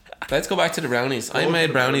 Let's go back to the brownies. I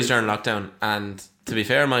made brownies during lockdown, and to be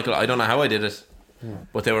fair, Michael, I don't know how I did it,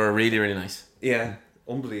 but they were really, really nice. Yeah,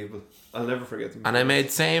 unbelievable. I'll never forget them. And I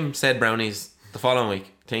made said brownies the following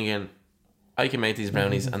week, thinking I can make these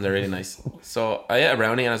brownies and they're really nice. So I ate a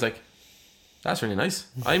brownie and I was like, that's really nice.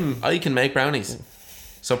 I can make brownies.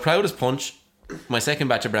 So proud as punch, my second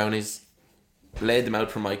batch of brownies, laid them out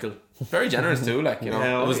for Michael. Very generous too, like, it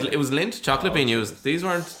was Lindt chocolate being used. These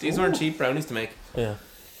weren't cheap brownies to make. Yeah.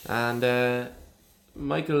 And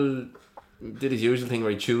Michael did his usual thing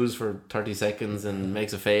where he chews for 30 seconds and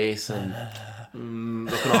makes a face and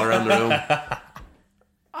looking all around the room.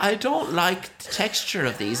 I don't like the texture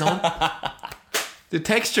of these on. The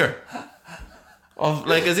texture of,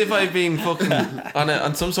 like, as if I've been fucking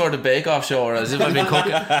on some sort of bake-off show, or as if I've been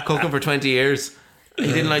cooking for 20 years. He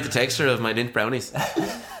didn't like the texture of my Lindt brownies.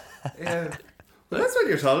 Yeah. Well, that's what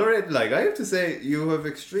you're tolerating. Like, I have to say, you have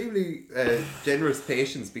extremely generous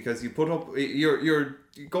patience, because you put up. You're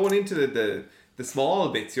going into the small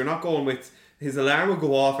bits. You're not going with his alarm will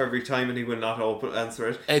go off every time and he will not answer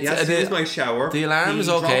it. He has to use my shower. The alarm is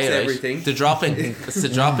okay, right? Everything. The dropping. It's the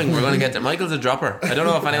dropping. We're going to get there. Michael's a dropper. I don't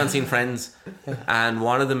know if anyone's seen Friends, and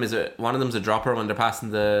one of them's a dropper when they're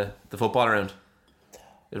passing the football around.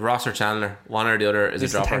 Ross or Chandler, one or the other is a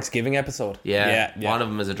dropper. The Thanksgiving episode. Yeah, one of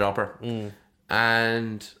them is a dropper.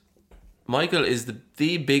 And Michael is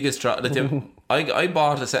the biggest dropper. I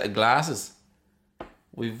bought a set of glasses.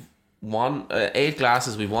 We've won 8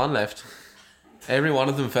 glasses. We've 1 left. Every one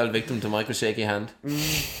of them fell victim to Michael's shaky hand.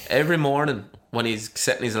 Every morning when he's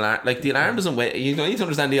setting his alarm, like, the alarm doesn't wake. You need to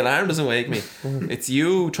understand, the alarm doesn't wake me. It's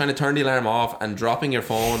you trying to turn the alarm off and dropping your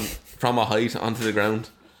phone from a height onto the ground.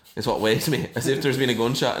 It's what wakes me, as if there's been a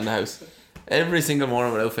gunshot in the house. Every single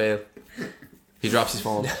morning without fail, he drops his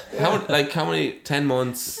phone. How many 10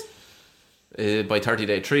 months by 30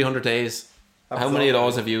 days, 300 days? How many of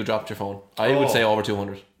those have you dropped your phone? I would say over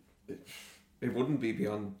 200. It wouldn't be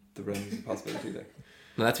beyond the realms of possibility there.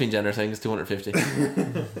 No, that's been generous. I think it's 250.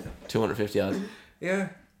 250 odd. Yeah.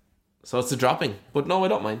 So it's the dropping, but no, I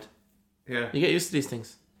don't mind. Yeah. You get used to these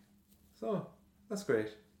things. So that's great.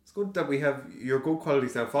 It's good that we have your good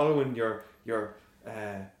qualities now, following your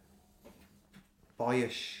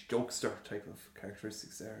boyish jokester type of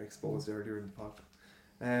characteristics there exposed earlier in the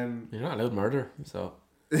podcast. You're not allowed murder, so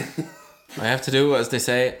I have to do, as they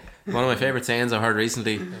say, one of my favourite sayings I heard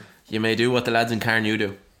recently: you may do what the lads in Carnew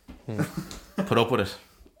do. Put up with it.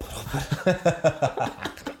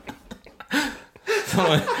 So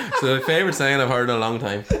my favourite saying I've heard in a long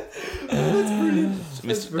time.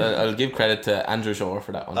 That's brilliant. I'll give credit to Andrew Shore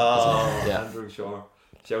for that one. Oh, yeah. Andrew Shore.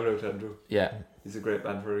 Shout out to Andrew. Yeah. He's a great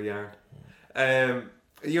man for a yarn.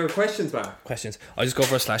 Your questions, Mark? Questions. I'll just go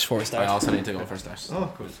for a slash for a I start. also need to go for slash.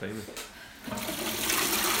 Oh, good timing.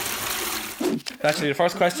 Actually, the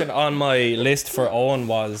first question on my list for Owen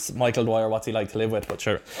was Michael Dwyer, what's he like to live with? But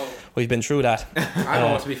sure, we've been through that. I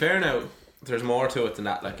know, to be fair now, there's more to it than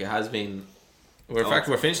that. Like, it has been... In fact,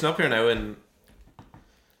 we're finishing up here now in...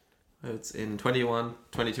 It's in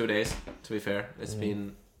 22 days, to be fair. It's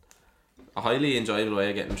been a highly enjoyable way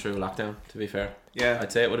of getting through lockdown, to be fair. Yeah.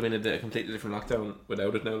 I'd say it would have been a completely different lockdown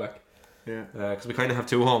without it now, like. Yeah. Because we kind of have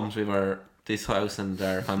two homes. We have this house and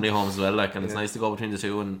our family homes as well, like, and it's nice to go between the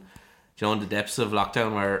two. And, you know, in the depths of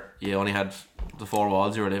lockdown where you only had the four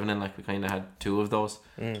walls you were living in, like, we kind of had two of those,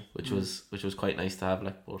 which was quite nice to have,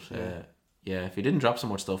 like. But yeah, if you didn't drop so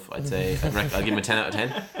much stuff, I'd say I'll give him a 10 out of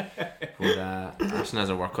 10. But Ashton has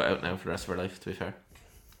her work cut out now for the rest of her life, to be fair.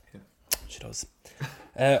 She does.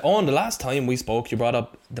 Owen, the last time we spoke, you brought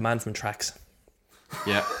up the man from Tracks.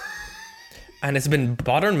 Yeah. And it's been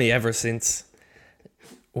bothering me ever since.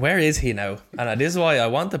 Where is he now? And this is why I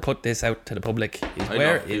want to put this out to the public.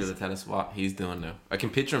 Where is to tell us what he's doing now? I can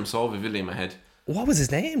picture him so vividly in my head. What was his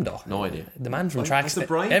name though? No idea. The man from Tracks. Was it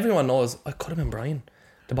Brian? Everyone knows. I could have been Brian.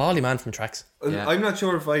 The bally man from Tracks. Yeah. I'm not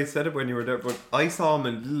sure if I said it when you were there, but I saw him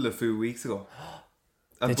in Little a few weeks ago.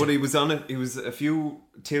 But he was on it. He was a few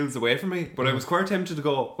tills away from me, but I was quite tempted to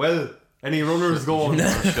go, well, any runners going?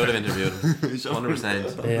 Should have interviewed him.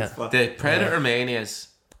 100%. Yeah. The Predator Manias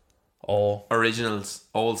Oh. originals,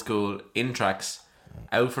 old school, in Tracks,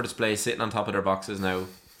 out for display, sitting on top of their boxes now,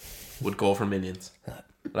 would go for millions.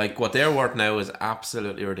 Like, what they're worth now is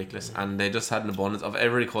absolutely ridiculous, and they just had an abundance of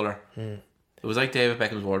every colour. It was like David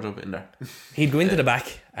Beckham's wardrobe in there. He'd go into the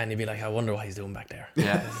back and he'd be like, I wonder what he's doing back there.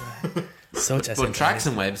 Yeah. Such a But Tracks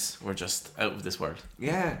and Webs were just out of this world.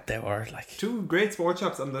 Yeah. They were like Two great sports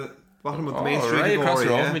shops on the bottom of the main street. Right of across the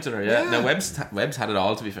Galway, road from each other, yeah. Now Webs had it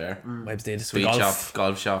all, to be fair. Webs did. Sweet The shop,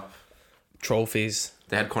 golf shop. trophies.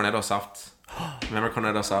 They had Cornetto Softs. Remember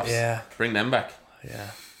Cornetto Softs? Yeah. Bring them back.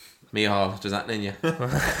 Yeah. Me Hall, there's that in you. You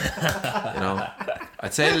know,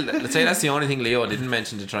 I'd say that's the only thing Leo didn't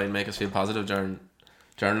mention to try and make us feel positive during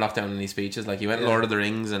lockdown in his speeches. Like, he went Lord of the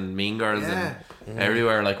Rings and Mean Girls and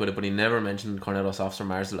everywhere like with it, but he never mentioned Cornetto Softs or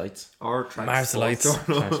Mars Lights Or Tracks. Mars Lights.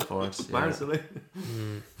 Tracks Sports. Yeah. Mars Lights.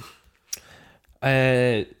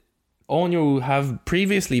 Owen, you have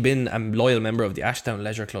previously been a loyal member of the Ashdown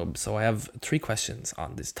Leisure Club, so I have 3 questions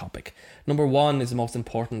on this topic. Number 1 is the most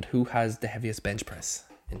important. Who has the heaviest bench press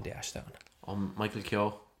in the Ashdown? Michael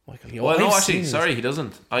Keogh. Michael Keogh. Well, no, I've actually, seen sorry, it. he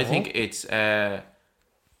doesn't. I think it's Eddie.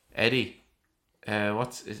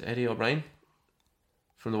 Is Eddie O'Brien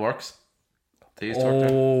from the Works? They used to work there.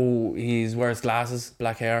 Oh, he wears glasses,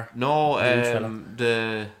 black hair. No, Huge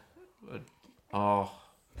fella. I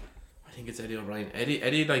think it's Eddie O'Brien.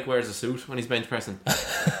 Eddie like wears a suit when he's bench pressing.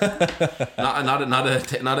 not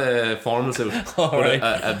a formal suit, but right.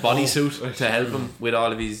 a body suit to help him with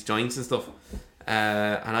all of his joints and stuff.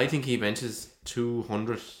 And I think he benches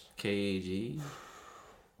 200 kg.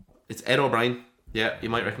 It's Ed O'Brien. Yeah, you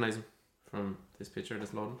might recognise him from this picture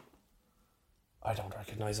that's loading. I don't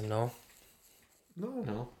recognise him, no.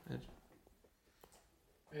 No, Ed.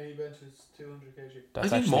 He benches 200 kg. I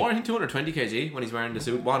think more. I think 220 kg when he's wearing the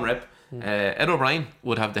suit. 1 rep. Ed O'Brien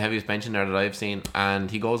would have the heaviest bench in there that I've seen,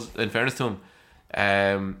 and he goes, in fairness to him,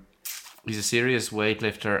 he's a serious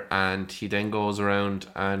weightlifter, and he then goes around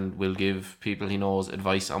and will give people he knows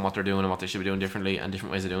advice on what they're doing and what they should be doing differently and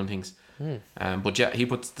different ways of doing things. But yeah, he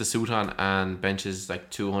puts the suit on and benches like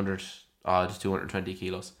 220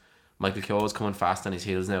 kilos. Michael Keogh is coming fast on his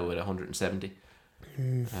heels now with 170.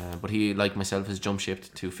 But he, like myself, has jump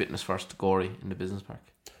shipped to Fitness First Gory in the business park.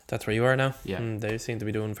 That's where you are now? Yeah. They seem to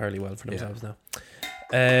be doing fairly well for themselves now.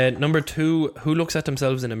 Number 2, who looks at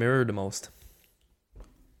themselves in a mirror the most?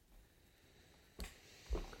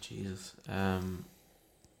 Jesus. It'd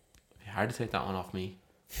be hard to take that one off me.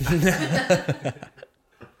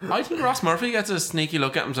 I think Ross Murphy gets a sneaky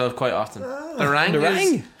look at himself quite often. The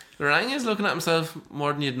Rang is looking at himself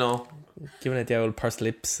more than you'd know. Giving it the old pursed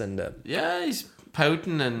lips and... Yeah, he's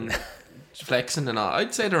pouting and flexing and all.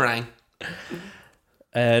 I'd say the Rang.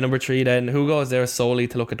 Number 3 then, who goes there solely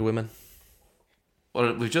to look at women?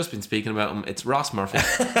 Well, we've just been speaking about him. It's Ross Murphy.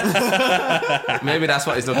 Maybe that's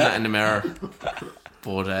what he's looking at in the mirror.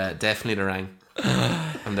 But definitely the Rang.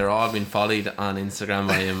 And they're all being followed on Instagram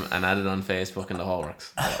by him and added on Facebook and the whole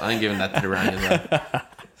works. So I'm giving that to the Rang as well.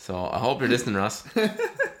 So I hope you're listening, Ross.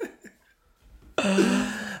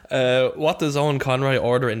 What does Owen Conroy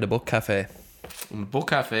order in the Book Cafe? In the Book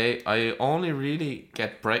Cafe, I only really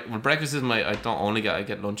get breakfast is I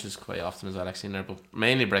get lunches quite often as well actually in there, but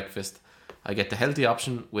mainly breakfast. I get the healthy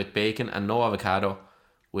option with bacon and no avocado,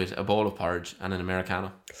 with a bowl of porridge and an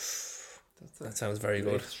Americano. That sounds very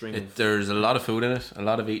good. There's a lot of food in it, a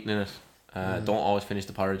lot of eating in it. Don't always finish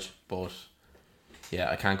the porridge, but yeah,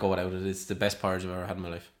 I can't go without it. It's the best porridge I've ever had in my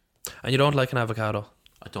life. And you don't like an avocado?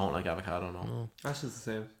 I don't like avocado, no. That's just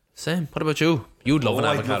the same. Same. What about you? You'd love an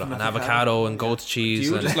I'd avocado. love An avocado and goat's cheese. Do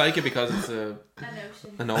you and just like it because it's an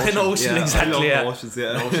ocean? An ocean, Yeah, exactly. I love Yeah. oceans,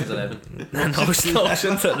 yeah. An Ocean's 11. An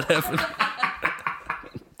ocean's 11.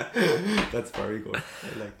 That's very good. I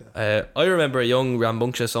like that. I remember a young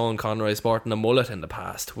rambunctious Owen Conroy sporting a mullet in the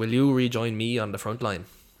past. Will you rejoin me on the front line?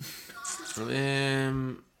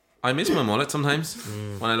 I miss my mullet sometimes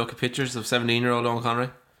when I look at pictures of 17-year-old Owen Conroy.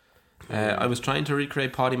 I was trying to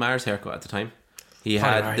recreate Paddy Maher's haircut at the time. He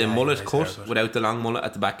had the mullet cut without the long mullet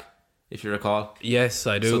at the back, if you recall. Yes,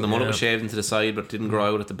 I do. So the mullet was shaved into the side but didn't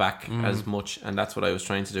grow out at the back as much, and that's what I was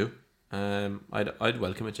trying to do. I'd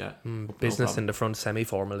welcome it, yeah. Business in the front,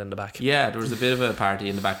 semi-formal in the back. Yeah, there was a bit of a party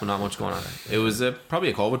in the back but not much going on. It was probably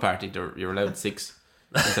a COVID party. You were allowed 6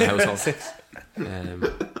 into the household.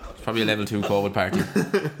 It's probably a level 2 COVID party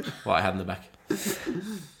what I had in the back.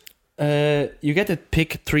 You get to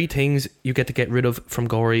pick 3 things you get to get rid of from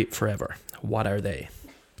Gory forever. What are they?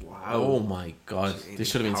 Wow. Oh my god, this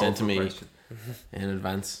should have been sent to me Powerful in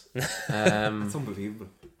advance. That's unbelievable.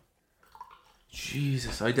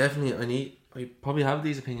 Jesus, I probably have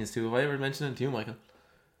these opinions too. Have I ever mentioned it to you, Michael?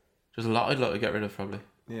 There's a lot I'd like to get rid of, probably.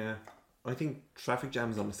 Yeah. I think traffic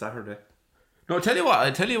jams on a Saturday. No,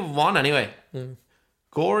 I'll tell you one anyway.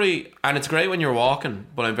 Gory, and it's great when you're walking,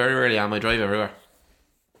 but I very rarely am. I drive everywhere.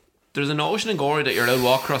 There's a notion in Gory that you're allowed to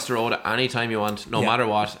walk across the road at any time you want, no matter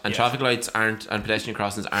what, and traffic lights and pedestrian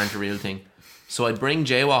crossings aren't a real thing. So I'd bring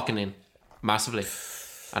jaywalking in massively,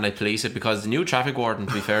 and I'd police it, because the new traffic warden,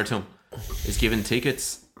 to be fair to him, is giving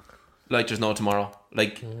tickets like there's no tomorrow.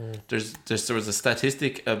 Like there was a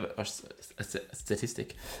statistic about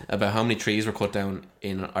how many trees were cut down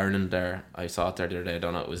in Ireland. There, I saw it there the other day. I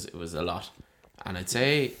don't know, it was a lot, and I'd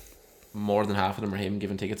say more than half of them are him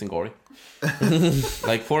giving tickets in Gory.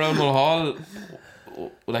 Like poor old Mulhall,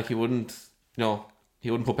 like he wouldn't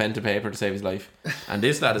put pen to paper to save his life, and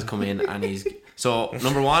this lad has come in and he's so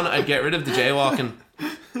number one, I'd get rid of the jaywalking,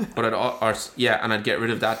 but I'd get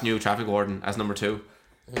rid of that new traffic warden as number 2,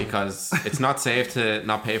 because it's not safe to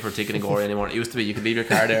not pay for a ticket in Gory anymore. It used to be you could leave your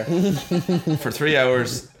car there for 3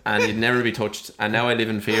 hours and you'd never be touched, and now I live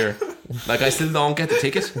in fear. Like I still don't get the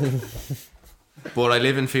ticket, but I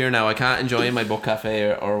live in fear now. I can't enjoy my book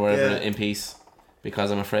cafe or wherever in peace, because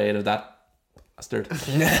I'm afraid of that bastard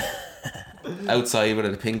outside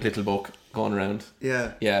with a pink little book going around.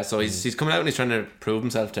 Yeah. So he's coming out and he's trying to prove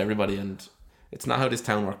himself to everybody, and it's not how this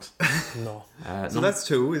town works. No. So that's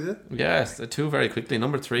 2, is it? Yes, 2 very quickly.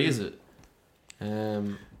 Number 3 is it?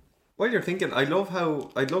 While you're thinking, I'd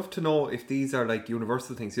love to know if these are like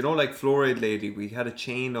universal things. You know, like Fluoride Lady, we had a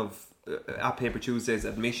chain of at Paper Tuesdays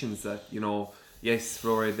admissions that, you know, yes,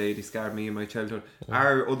 Fluoride Lady scarred me in my childhood.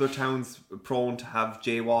 Are other towns prone to have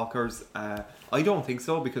jaywalkers? I don't think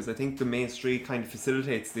so, because I think the main street kind of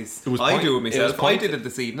facilitates this. I do it myself. I did it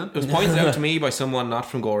this evening. It was pointed out to me by someone not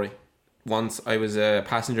from Gory. Once I was a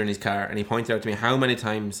passenger in his car, and he pointed out to me how many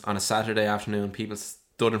times on a Saturday afternoon people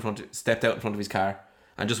stepped out in front of his car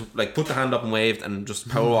and just like put the hand up and waved and just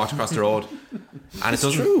power walked across the road. And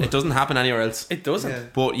it doesn't happen anywhere else. It doesn't. Yeah.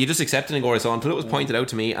 But you just accept it in Gory. So until it was pointed out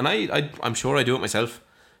to me, and I'm sure I do it myself,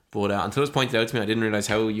 but until it was pointed out to me, I didn't realise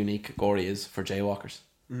how unique Gory is for jaywalkers.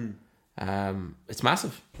 It's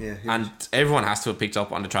massive. Yeah, huge. And everyone has to have picked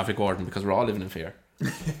up on the traffic warden, because we're all living in fear.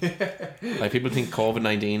 Like people think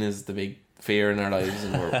COVID-19 is the big fear in our lives,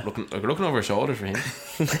 and we're looking over our shoulders for him.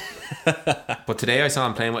 But today I saw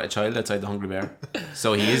him playing with a child outside the Hungry Bear,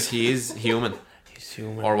 so he is human. He's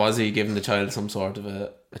human. Or was he giving the child some sort of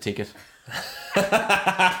a ticket?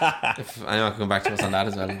 I know I can come back to us on that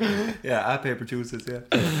as well. Yeah, at Paper Tuesdays, yeah.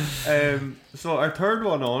 So our third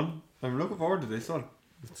one on, I'm looking forward to this one.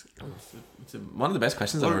 It's one of the best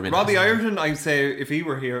questions I've ever been Robbie asked. Ireton, I'd say if he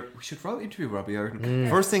were here, we should probably interview Robbie Ireton.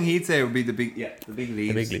 First thing he'd say would be the big leads. The big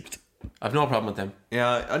leaps. I've no problem with them.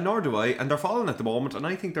 Yeah, nor do I. And they're falling at the moment, and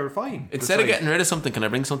I think they're fine. Instead of getting rid of something, can I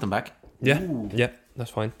bring something back? Yeah. Yeah,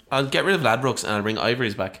 that's fine. I'll get rid of Ladbrokes and I'll bring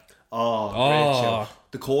Ivory's back. Great show.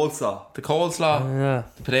 The coleslaw. The coleslaw,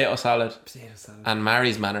 the potato salad, and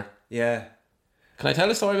Mary's Manor. Yeah. Can I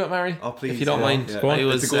tell a story about Mary? Oh, please. If you don't mind. Yeah.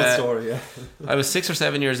 It's a good story, yeah. I was 6 or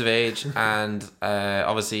 7 years of age, and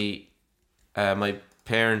obviously my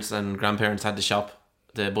parents and grandparents had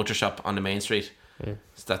the butcher shop on the main street. So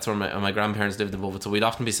that's where my grandparents lived above it. So we'd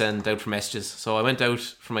often be sent out for messages. So I went out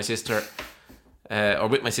for my sister or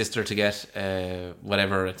with my sister to get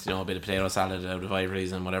whatever, it's, you know, a bit of potato salad out of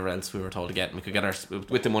Ivory's and whatever else we were told to get. And we could get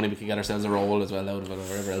with the money we could get ourselves a roll as well out of it or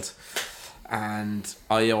whatever else. And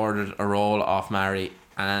I ordered a roll off Mary,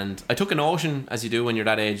 and I took a notion, as you do when you're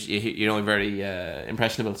that age, you know, very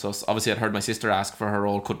impressionable. So obviously I'd heard my sister ask for her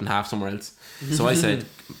roll cut in half somewhere else. So I said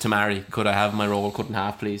to Mary, could I have my roll cut in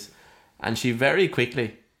half, please? And she very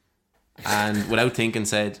quickly and without thinking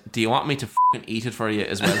said, do you want me to fucking eat it for you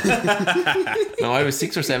as well? Now I was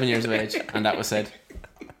 6 or 7 years of age, and that was said.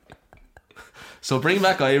 So bring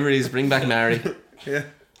back Ivory's, bring back Mary. Yeah.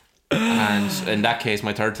 And in that case,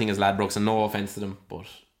 my third thing is Ladbrokes, and no offence to them, but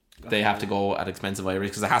they have to go at expensive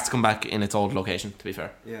Ivory's because it has to come back in its old location, to be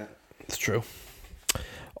fair. Yeah. It's true.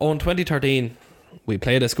 In 2013, we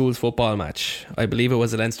played a schools football match. I believe it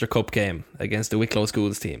was a Leinster Cup game against the Wicklow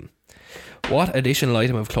Schools team. What additional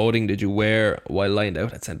item of clothing did you wear while lined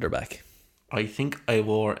out at centre back? I think I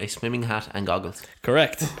wore a swimming hat and goggles.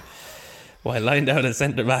 Correct. While lined out at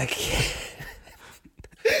centre back.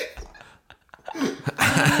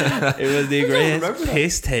 It was the greatest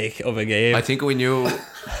piss take of a game. I think we knew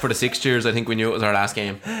for the 6 years. I think we knew it was our last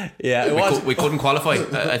game. Yeah, it was. We couldn't qualify.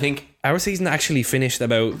 I think our season actually finished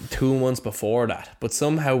about 2 months before that, but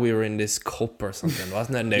somehow we were in this cup or something,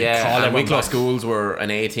 wasn't it? And and Wicklow Schools were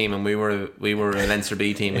an A team, and we were a Leinster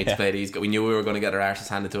B team. We had to play these. We knew we were going to get our arses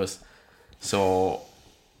handed to us, so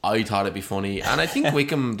I thought it'd be funny, and I think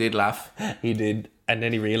Wickham did laugh. He did. And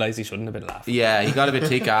then he realised he shouldn't have been laughing. Yeah, he got a bit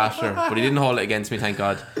tick after, but he didn't hold it against me, thank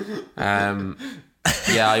God.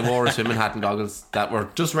 Yeah, I wore a swimming hat and goggles that were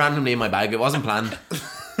just randomly in my bag. It wasn't planned.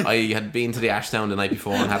 I had been to the Ashdown the night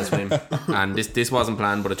before and had a swim, and this wasn't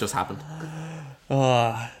planned, but it just happened.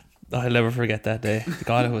 Oh, I'll never forget that day.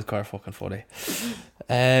 God, it was quite fucking funny.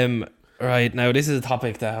 Right, now this is a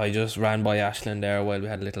topic that I just ran by Aisling there while we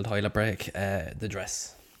had a little toilet break. The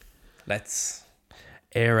dress. Let's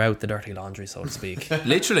air out the dirty laundry, so to speak.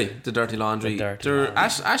 Literally, the dirty laundry.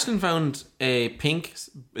 Aisling found a pink,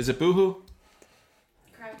 is it Boohoo?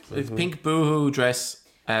 Correct. A pink Boohoo dress,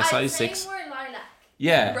 size 6. More lilac.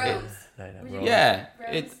 Yeah. Rose. Yeah.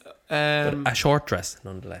 Rose. But a short dress,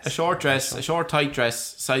 nonetheless. A short dress, a short tight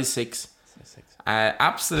dress, size 6.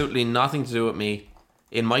 Absolutely nothing to do with me.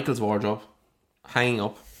 In Michael's wardrobe, hanging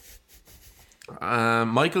up.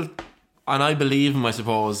 Michael, and I believe him, I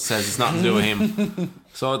suppose, says it's nothing to do with him.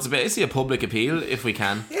 So it's basically a public appeal, if we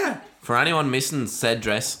can. Yeah. For anyone missing said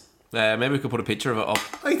dress, maybe we could put a picture of it up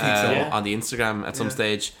I think so. on the Instagram at some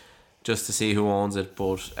stage, just to see who owns it.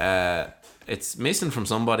 But it's missing from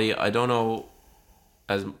somebody. I don't know,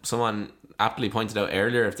 as someone aptly pointed out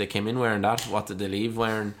earlier, if they came in wearing that, what did they leave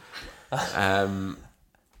wearing? None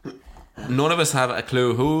of us have a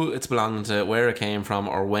clue who it's belonging to, where it came from,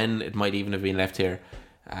 or when it might even have been left here.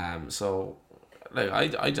 So like,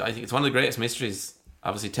 I think it's one of the greatest mysteries.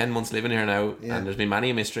 Obviously 10 months living here now, and there's been many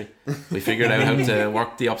a mystery. We figured out how to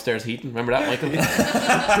work the upstairs heating. Remember that, Michael?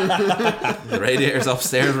 The radiators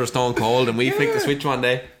upstairs were stone cold, and we flicked the switch one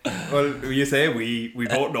day. Well, you say we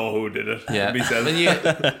don't know who did it. Yeah.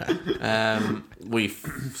 We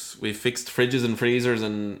fixed fridges and freezers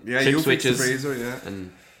and chip switches the freezer,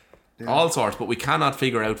 and all sorts, but we cannot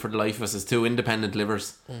figure out for the life of us as two independent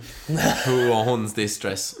livers who owns this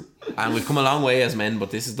dress. And we've come a long way as men, but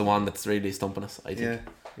this is the one that's really stumping us, I think.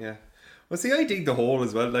 Yeah. Well, see, I dig the hole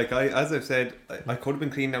as well. Like as I've said, I could have been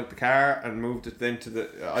cleaning out the car and moved it then to the.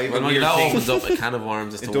 That opens up a can of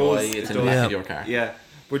worms as to why it's in the back of your car. Yeah.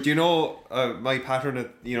 But you know, my pattern,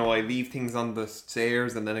 I leave things on the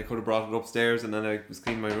stairs, and then I could have brought it upstairs, and then I was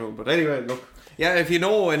cleaning my room. But anyway, look. Yeah, if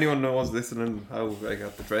anyone knows listening how I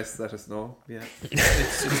got the dress, let us know. Yeah,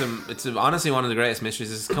 it's honestly one of the greatest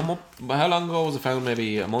mysteries. It's come up. How long ago was it found?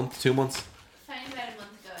 Maybe a month, 2 months. Found about a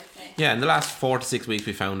month ago, I'd say. Yeah, in the last 4 to 6 weeks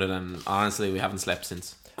we found it, and honestly we haven't slept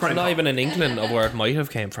since. Not even an inkling of where it might have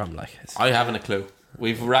came from. Like, I haven't a clue.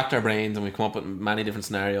 We've racked our brains and we've come up with many different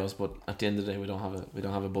scenarios, but at the end of the day, we don't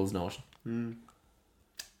have a bull's notion.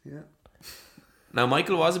 Yeah. Now,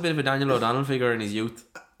 Michael was a bit of a Daniel O'Donnell figure in his youth.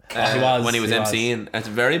 When he was MCing. It's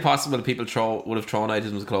very possible people would have thrown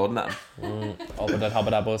items of clothing at him. Over the top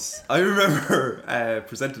of that bus. I remember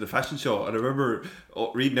presenting a fashion show, and I remember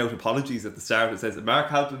reading out apologies at the start. It says that Mark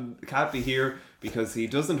Halpin can't be here because he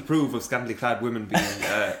doesn't approve of scantily clad women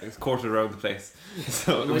being courted around the place.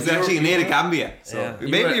 So it was actually in Ada Gambia. So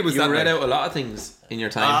maybe it was you that. You read out a lot of things in your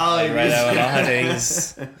time. I read out a lot of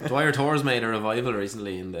things. Dwyer Torres made a revival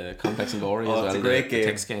recently in the Complex and Gory as well. It's a great game.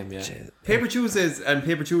 Text game, yeah. Paper Tuesdays and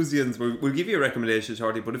Paper Tuesdays, we'll give you a recommendation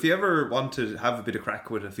shortly, but if you ever want to have a bit of crack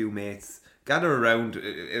with a few mates, gather around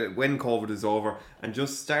when COVID is over and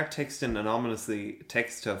just start texting anonymously.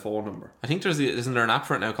 Text to a phone number. I think isn't there an app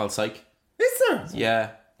for it now called Psych? Is there? Yeah,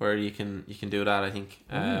 where you can do that. I think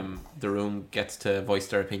the room gets to voice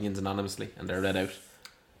their opinions anonymously, and they're read out.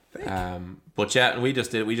 But yeah, we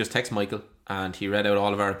just text Michael, and he read out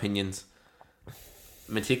all of our opinions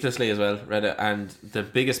meticulously as well. Read it, and the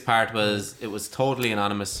biggest part was it was totally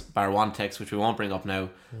anonymous, bar one text, which we won't bring up now.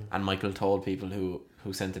 And Michael told people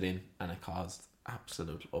who sent it in, and it caused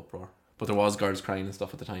absolute uproar. But there was girls crying and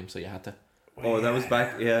stuff at the time, so you had to. Oh, that was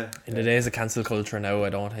back, yeah. In the days of cancel culture now, I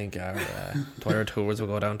don't think our Twitter tours will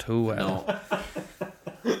go down too well.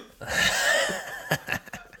 No.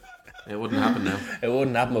 It wouldn't happen now. It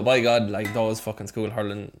wouldn't happen, but by God, like those fucking school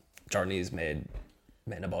hurling journeys made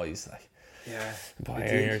men and boys, like. Yeah. By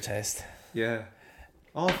airing your chest. Yeah.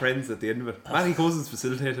 All friends at the end of it. Matty Cousins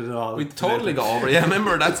facilitated it all. We totally got over it. Yeah,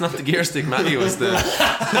 remember, that's not the gear stick. Matty was the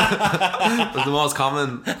was the most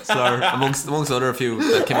common slur amongst other few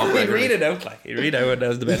that came up He'd regularly. read it out, like. He'd read it out, that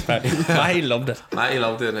was the best part. Matty loved it. Matty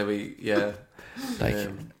loved it,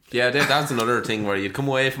 and that's another thing where you'd come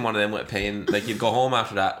away from one of them with a pain, like you'd go home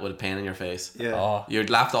after that with a pain in your face. Yeah. Oh. You'd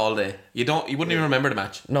laughed all day. You wouldn't even remember the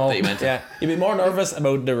match. No. That you went to. Yeah. You'd be more nervous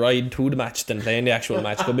about the ride to the match than playing the actual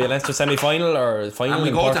match. Could be a Leinster semi-final or final. And we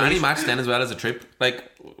in go to Portlaoise. any match then as well as a trip. Like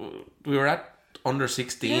we were at under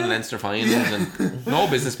 16 Leinster finals and no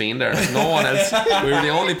business being there. No one else. We were the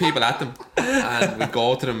only people at them, and we'd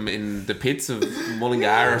go to them in the pits of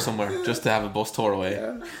Mullingar or somewhere just to have a bus tour away.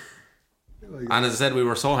 Yeah. And as I said, we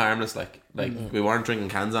were so harmless. Like we weren't drinking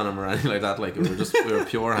cans on them or anything like that. Like we were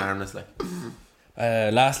pure harmless. Like.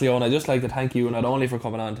 Lastly, Owen, I'd just like to thank you not only for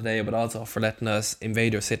coming on today, but also for letting us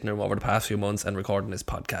invade your sitting room over the past few months and recording this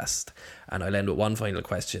podcast. And I'll end with one final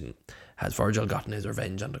question: has Virgil gotten his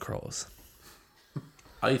revenge on the Crows?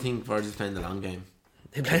 I think Virgil's playing the long game.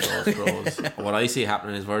 He played Those Crows. What I see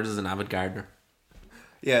happening is Virgil's an avid gardener.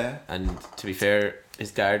 Yeah. And to be fair,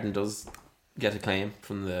 his garden does get acclaim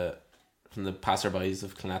from the passerbys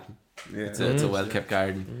of Clonatton. Yeah. It's a well kept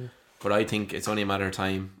garden. But I think it's only a matter of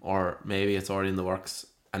time, or maybe it's already in the works.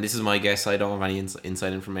 And this is my guess, I don't have any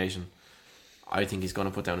inside information. I think he's going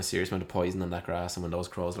to put down a serious amount of poison on that grass, and when those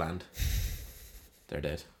crows land, they're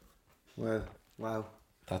dead. Well, wow.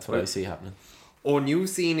 That's what I see happening. Oh, and you've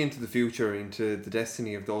seen into the future, into the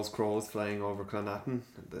destiny of those crows flying over Clonatton,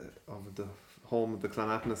 over the home of the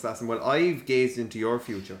Clonatton assassin. Well, I've gazed into your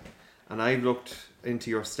future, and I've looked into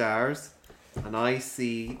your stars, and I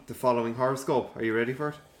see the following horoscope. Are you ready for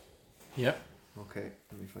it? Yep. Okay,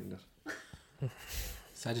 let me find it.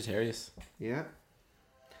 Sagittarius. Yeah.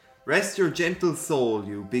 Rest your gentle soul,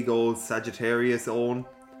 you big old Sagittarius own.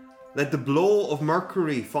 Let the blow of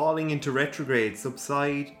Mercury falling into retrograde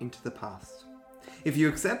subside into the past. If you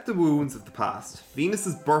accept the wounds of the past,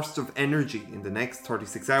 Venus's burst of energy in the next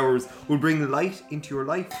 36 hours will bring light into your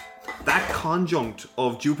life. That conjunct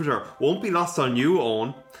of Jupiter won't be lost on you,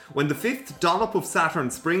 Owen. When the fifth dollop of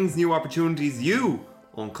Saturn springs new opportunities, you,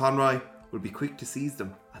 Owen Conroy, will be quick to seize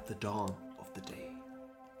them at the dawn of the day.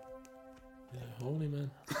 Holy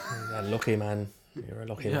man. You're a lucky man. You're a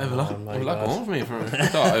lucky man. I have a lot, Oh my I have a lot God. going for me. I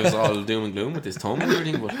thought I was all doom and gloom with this tongue and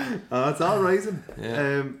everything, but It's all rising.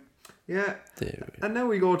 Yeah. Yeah. And now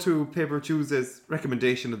we go to Paper Tuesday's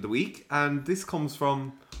recommendation of the week, and this comes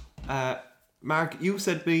from Mark. You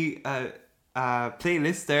sent me a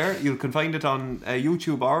playlist there. You can find it on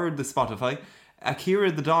YouTube or the Spotify.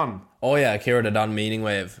 Akira the Don. Oh yeah, Akira the Don Meaning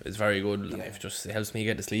Wave is very good. Like, it helps me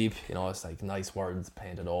get to sleep. You know, it's like nice words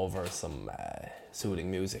painted over some soothing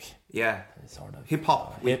music. Yeah. Sort of Hip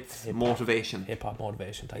hop with hip motivation. Hip hop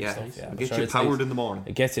motivation type Yeah, stuff. Yeah, get but sure, you it's powered nice. in the morning.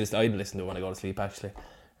 It gets you. I listen to it when I go to sleep actually.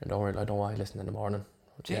 And don't worry, I don't want to listen in the morning.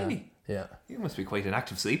 But Jamie. Yeah. You must be quite an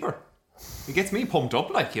active sleeper. It gets me pumped up,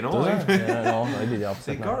 like, you know. Does it? Yeah, no, I'd be the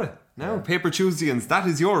opposite. They now. got it. Now, Paper Tuesdays, that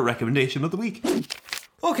is your recommendation of the week.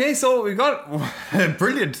 Okay, so we got a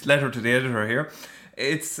brilliant letter to the editor here.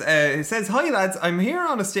 It says, "Hi lads, I'm here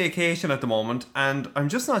on a staycation at the moment, and I'm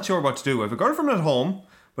just not sure what to do. I have a girlfriend at home,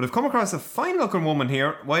 but I've come across a fine-looking woman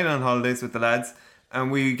here while on holidays with the lads,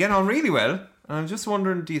 and we get on really well. And I'm just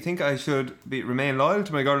wondering, do you think I should remain loyal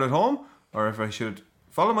to my girl at home, or if I should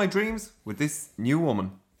follow my dreams with this new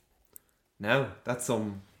woman?" Now, that's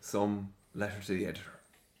some letter to the editor.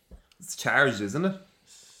 It's charged, isn't it?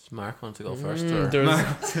 Mark wants to go first. Or?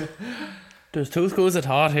 There's two schools of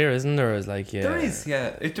thought here, isn't there? It's like, yeah. There is,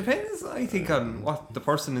 yeah. It depends, I think, on what the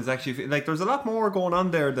person is actually... Like, there's a lot more going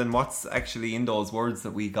on there than what's actually in those words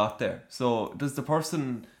that we got there. So, does the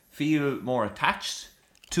person feel more attached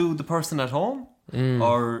to the person at home?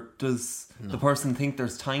 Or does the person think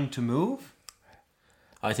there's time to move?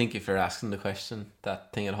 I think if you're asking the question,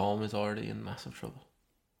 that thing at home is already in massive trouble.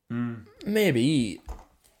 Maybe,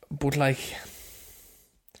 but like,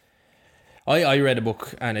 I read a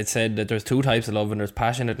book and it said that there's 2 types of love, and there's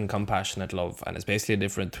passionate and compassionate love, and it's basically a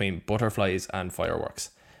difference between butterflies and fireworks.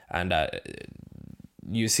 And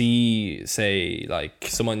you see, say, like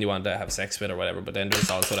someone you want to have sex with or whatever, but then there's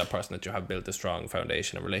also that person that you have built a strong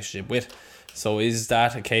foundation of relationship with. So is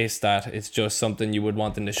that a case that it's just something you would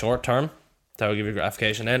want in the short term that will give you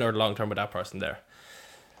gratification then, or the long term with that person there?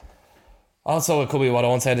 Also, it could be what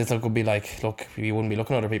Owen said, it could be like, look, you wouldn't be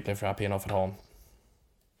looking at other people if you're happy enough at home.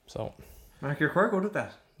 So Mark, you're quite good at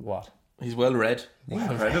that. what? He's well read.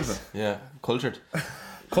 Incredible. Yeah, cultured.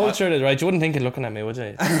 Culture is right. You wouldn't think of looking at me, would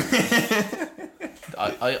you?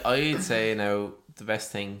 I'd say now the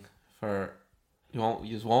best thing for you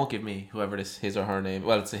just won't give me whoever this his or her name.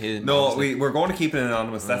 Well, it's a his. No, we're going to keep it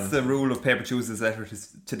anonymous. That's the rule of Paper Chooses letter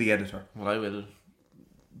to the editor. Well, I will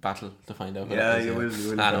battle to find out. Yeah, you will.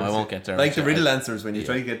 No, I won't get there. Like the riddle answers when you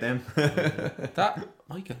try to get them. That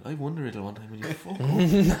Michael, I won the riddle one time when you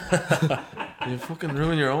you fucking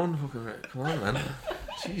ruin your own fucking. Come on, man.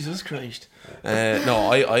 Jesus Christ.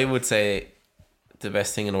 No, I would say the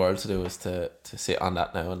best thing in the world to do is to sit on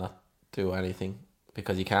that now and not do anything,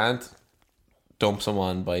 because you can't dump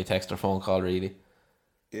someone by text or phone call, really.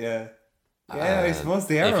 Yeah. Yeah, I suppose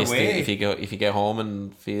they are away. If you get home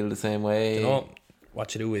and feel the same way, You know,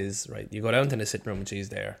 what you do is, right, you go down to the sitting room and she's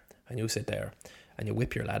there, and you sit there and you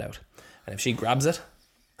whip your lad out, and if she grabs it,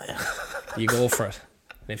 you go for it,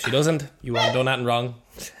 and if she doesn't, you haven't done nothing wrong.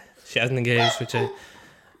 She hasn't engaged with you.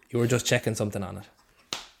 You were just checking something on it.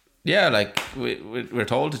 yeah, like we're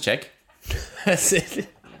told to check. That's it.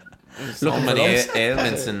 So many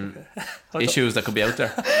ailments and issues that could be out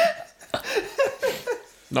there.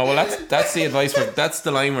 No, well, that's the advice. That's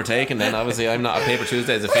the line we're taking. Then obviously, I'm not a Paper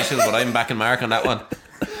Tuesdays official, but I'm backing Mark on that one.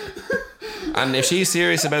 And if she's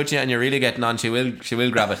serious about you and you're really getting on, she will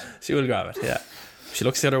grab it. She will grab it. Yeah. If she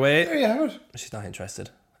looks the other way, There you have it. she's not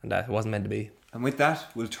interested, and that wasn't meant to be. And with that,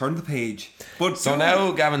 we'll turn the page. But So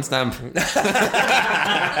now, Gavin Stamp.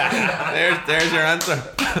 there's your answer.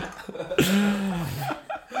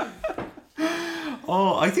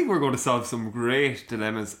 I think we're going to solve some great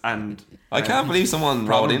dilemmas, and I can't believe someone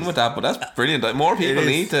wrote in with that, but that's brilliant. More people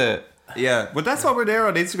need to. Yeah, but that's why we're there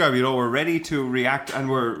on Instagram. You know, we're ready to react,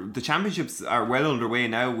 and the championships are well underway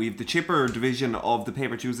now. We've the chipper division of the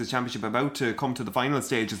Paper Tuesdays Championship about to come to the final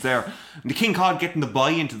stages there. And the King Cod getting the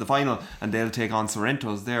bye into the final, and they'll take on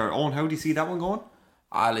Sorrento's there. Owen, how do you see that one going?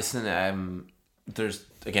 Listen, there's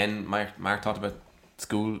again, Mark talked about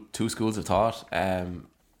two schools of thought.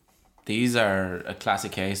 These are a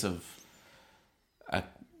classic case of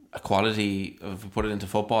a quality. If you put it into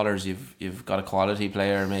footballers, you've got a quality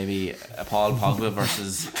player, maybe a Paul Pogba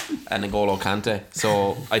versus a N'Golo Kante.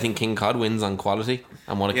 So I think King Cod wins on quality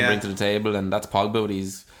and what it can bring to the table, and that's Pogba with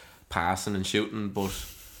his passing and shooting. But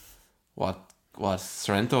what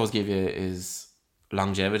Sorrento's give you is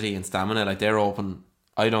longevity and stamina. Like, they're open.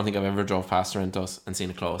 I don't think I've ever drove past Sorrento's and seen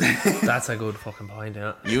it close. That's a good fucking point.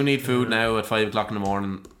 Yeah. You need food now at 5 o'clock in the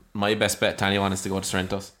morning. My best bet to anyone is to go to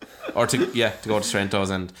Sorrento's, or to go to Sorrento's,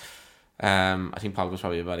 and I think Pogba's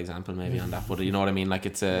probably a bad example maybe on that, but you know what I mean. Like,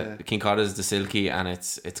 it's King Cod is the silky, and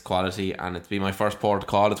it's quality, and it'd be my first port of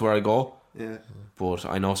call. It's where I go. Yeah. But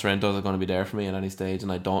I know Sorrento's are going to be there for me at any stage,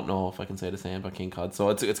 and I don't know if I can say the same about King Cod. So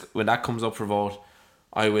it's when that comes up for vote,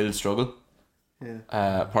 I will struggle.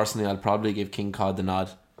 Yeah. Personally, I'll probably give King Cod the nod.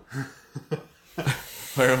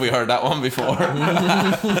 Where have we heard that one before?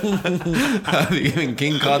 I'll be giving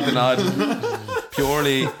King Cod the nod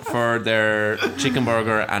purely for their chicken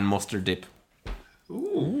burger and mustard dip.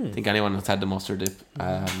 Ooh. I think anyone that's had the mustard dip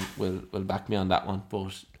will back me on that one.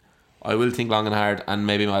 But I will think long and hard, and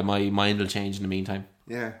maybe my mind will change in the meantime.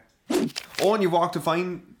 Yeah. Owen, you walked a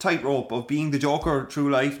fine tightrope of being the Joker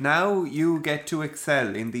through life. Now you get to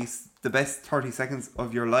excel in the best 30 seconds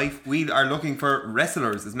of your life. We are looking for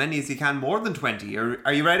wrestlers, as many as you can, more than 20.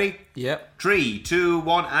 Are you ready? Yep. 3, 2,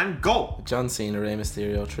 1, and go. John Cena, Rey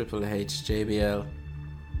Mysterio, Triple H, JBL,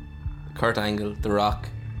 Kurt Angle, The Rock,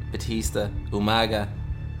 Batista, Umaga,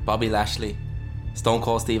 Bobby Lashley, Stone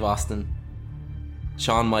Cold Steve Austin,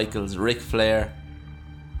 Shawn Michaels, Ric Flair,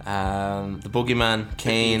 the Boogeyman,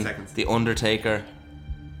 Kane, The Undertaker,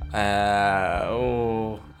 10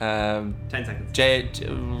 seconds.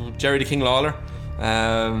 Jerry the King Lawler.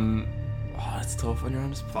 It's tough when you're on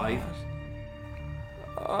the spot.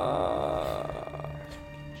 5.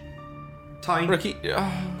 Time. Ricky.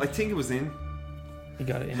 I think it was in. You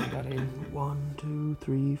got it in. 1, 2,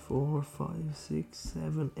 3, 4, 5, 6,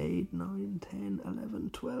 7, 8, 9, 10, 11,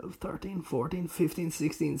 12, 13, 14, 15,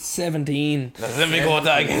 16, 17. Let me go with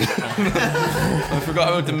that again. I forgot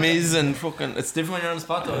about the Miz and fucking. It's different when you're on the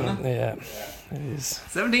spot, though, isn't it? Yeah, it is.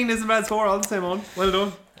 17 isn't a bad score, all the same on. Well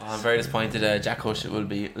done. I'm very disappointed. Jack Hush will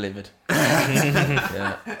be livid.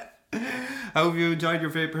 Yeah. How have you enjoyed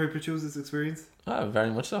your Paper Chooses experience? Oh, very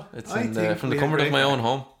much so. It's I from think the we comfort had of my great own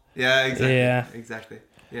home. Yeah, exactly. Yeah. Exactly.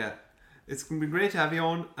 Yeah. It's been great to have you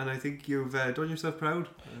on, and I think you've done yourself proud.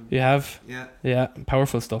 You have. Yeah. Yeah.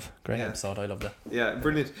 Powerful stuff. Great Yeah. episode. I loved it. Yeah,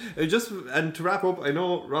 brilliant. And to wrap up, I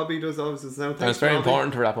know Robbie does obviously now. And it's very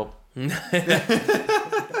important to wrap up.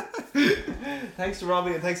 Thanks to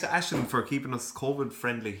Robbie and thanks to Ashton for keeping us COVID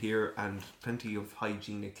friendly here and plenty of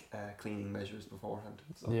hygienic cleaning measures beforehand.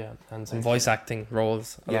 So, Yeah, and some voice acting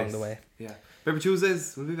roles along the way. Yeah. Paper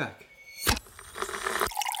Tuesdays, we'll be back.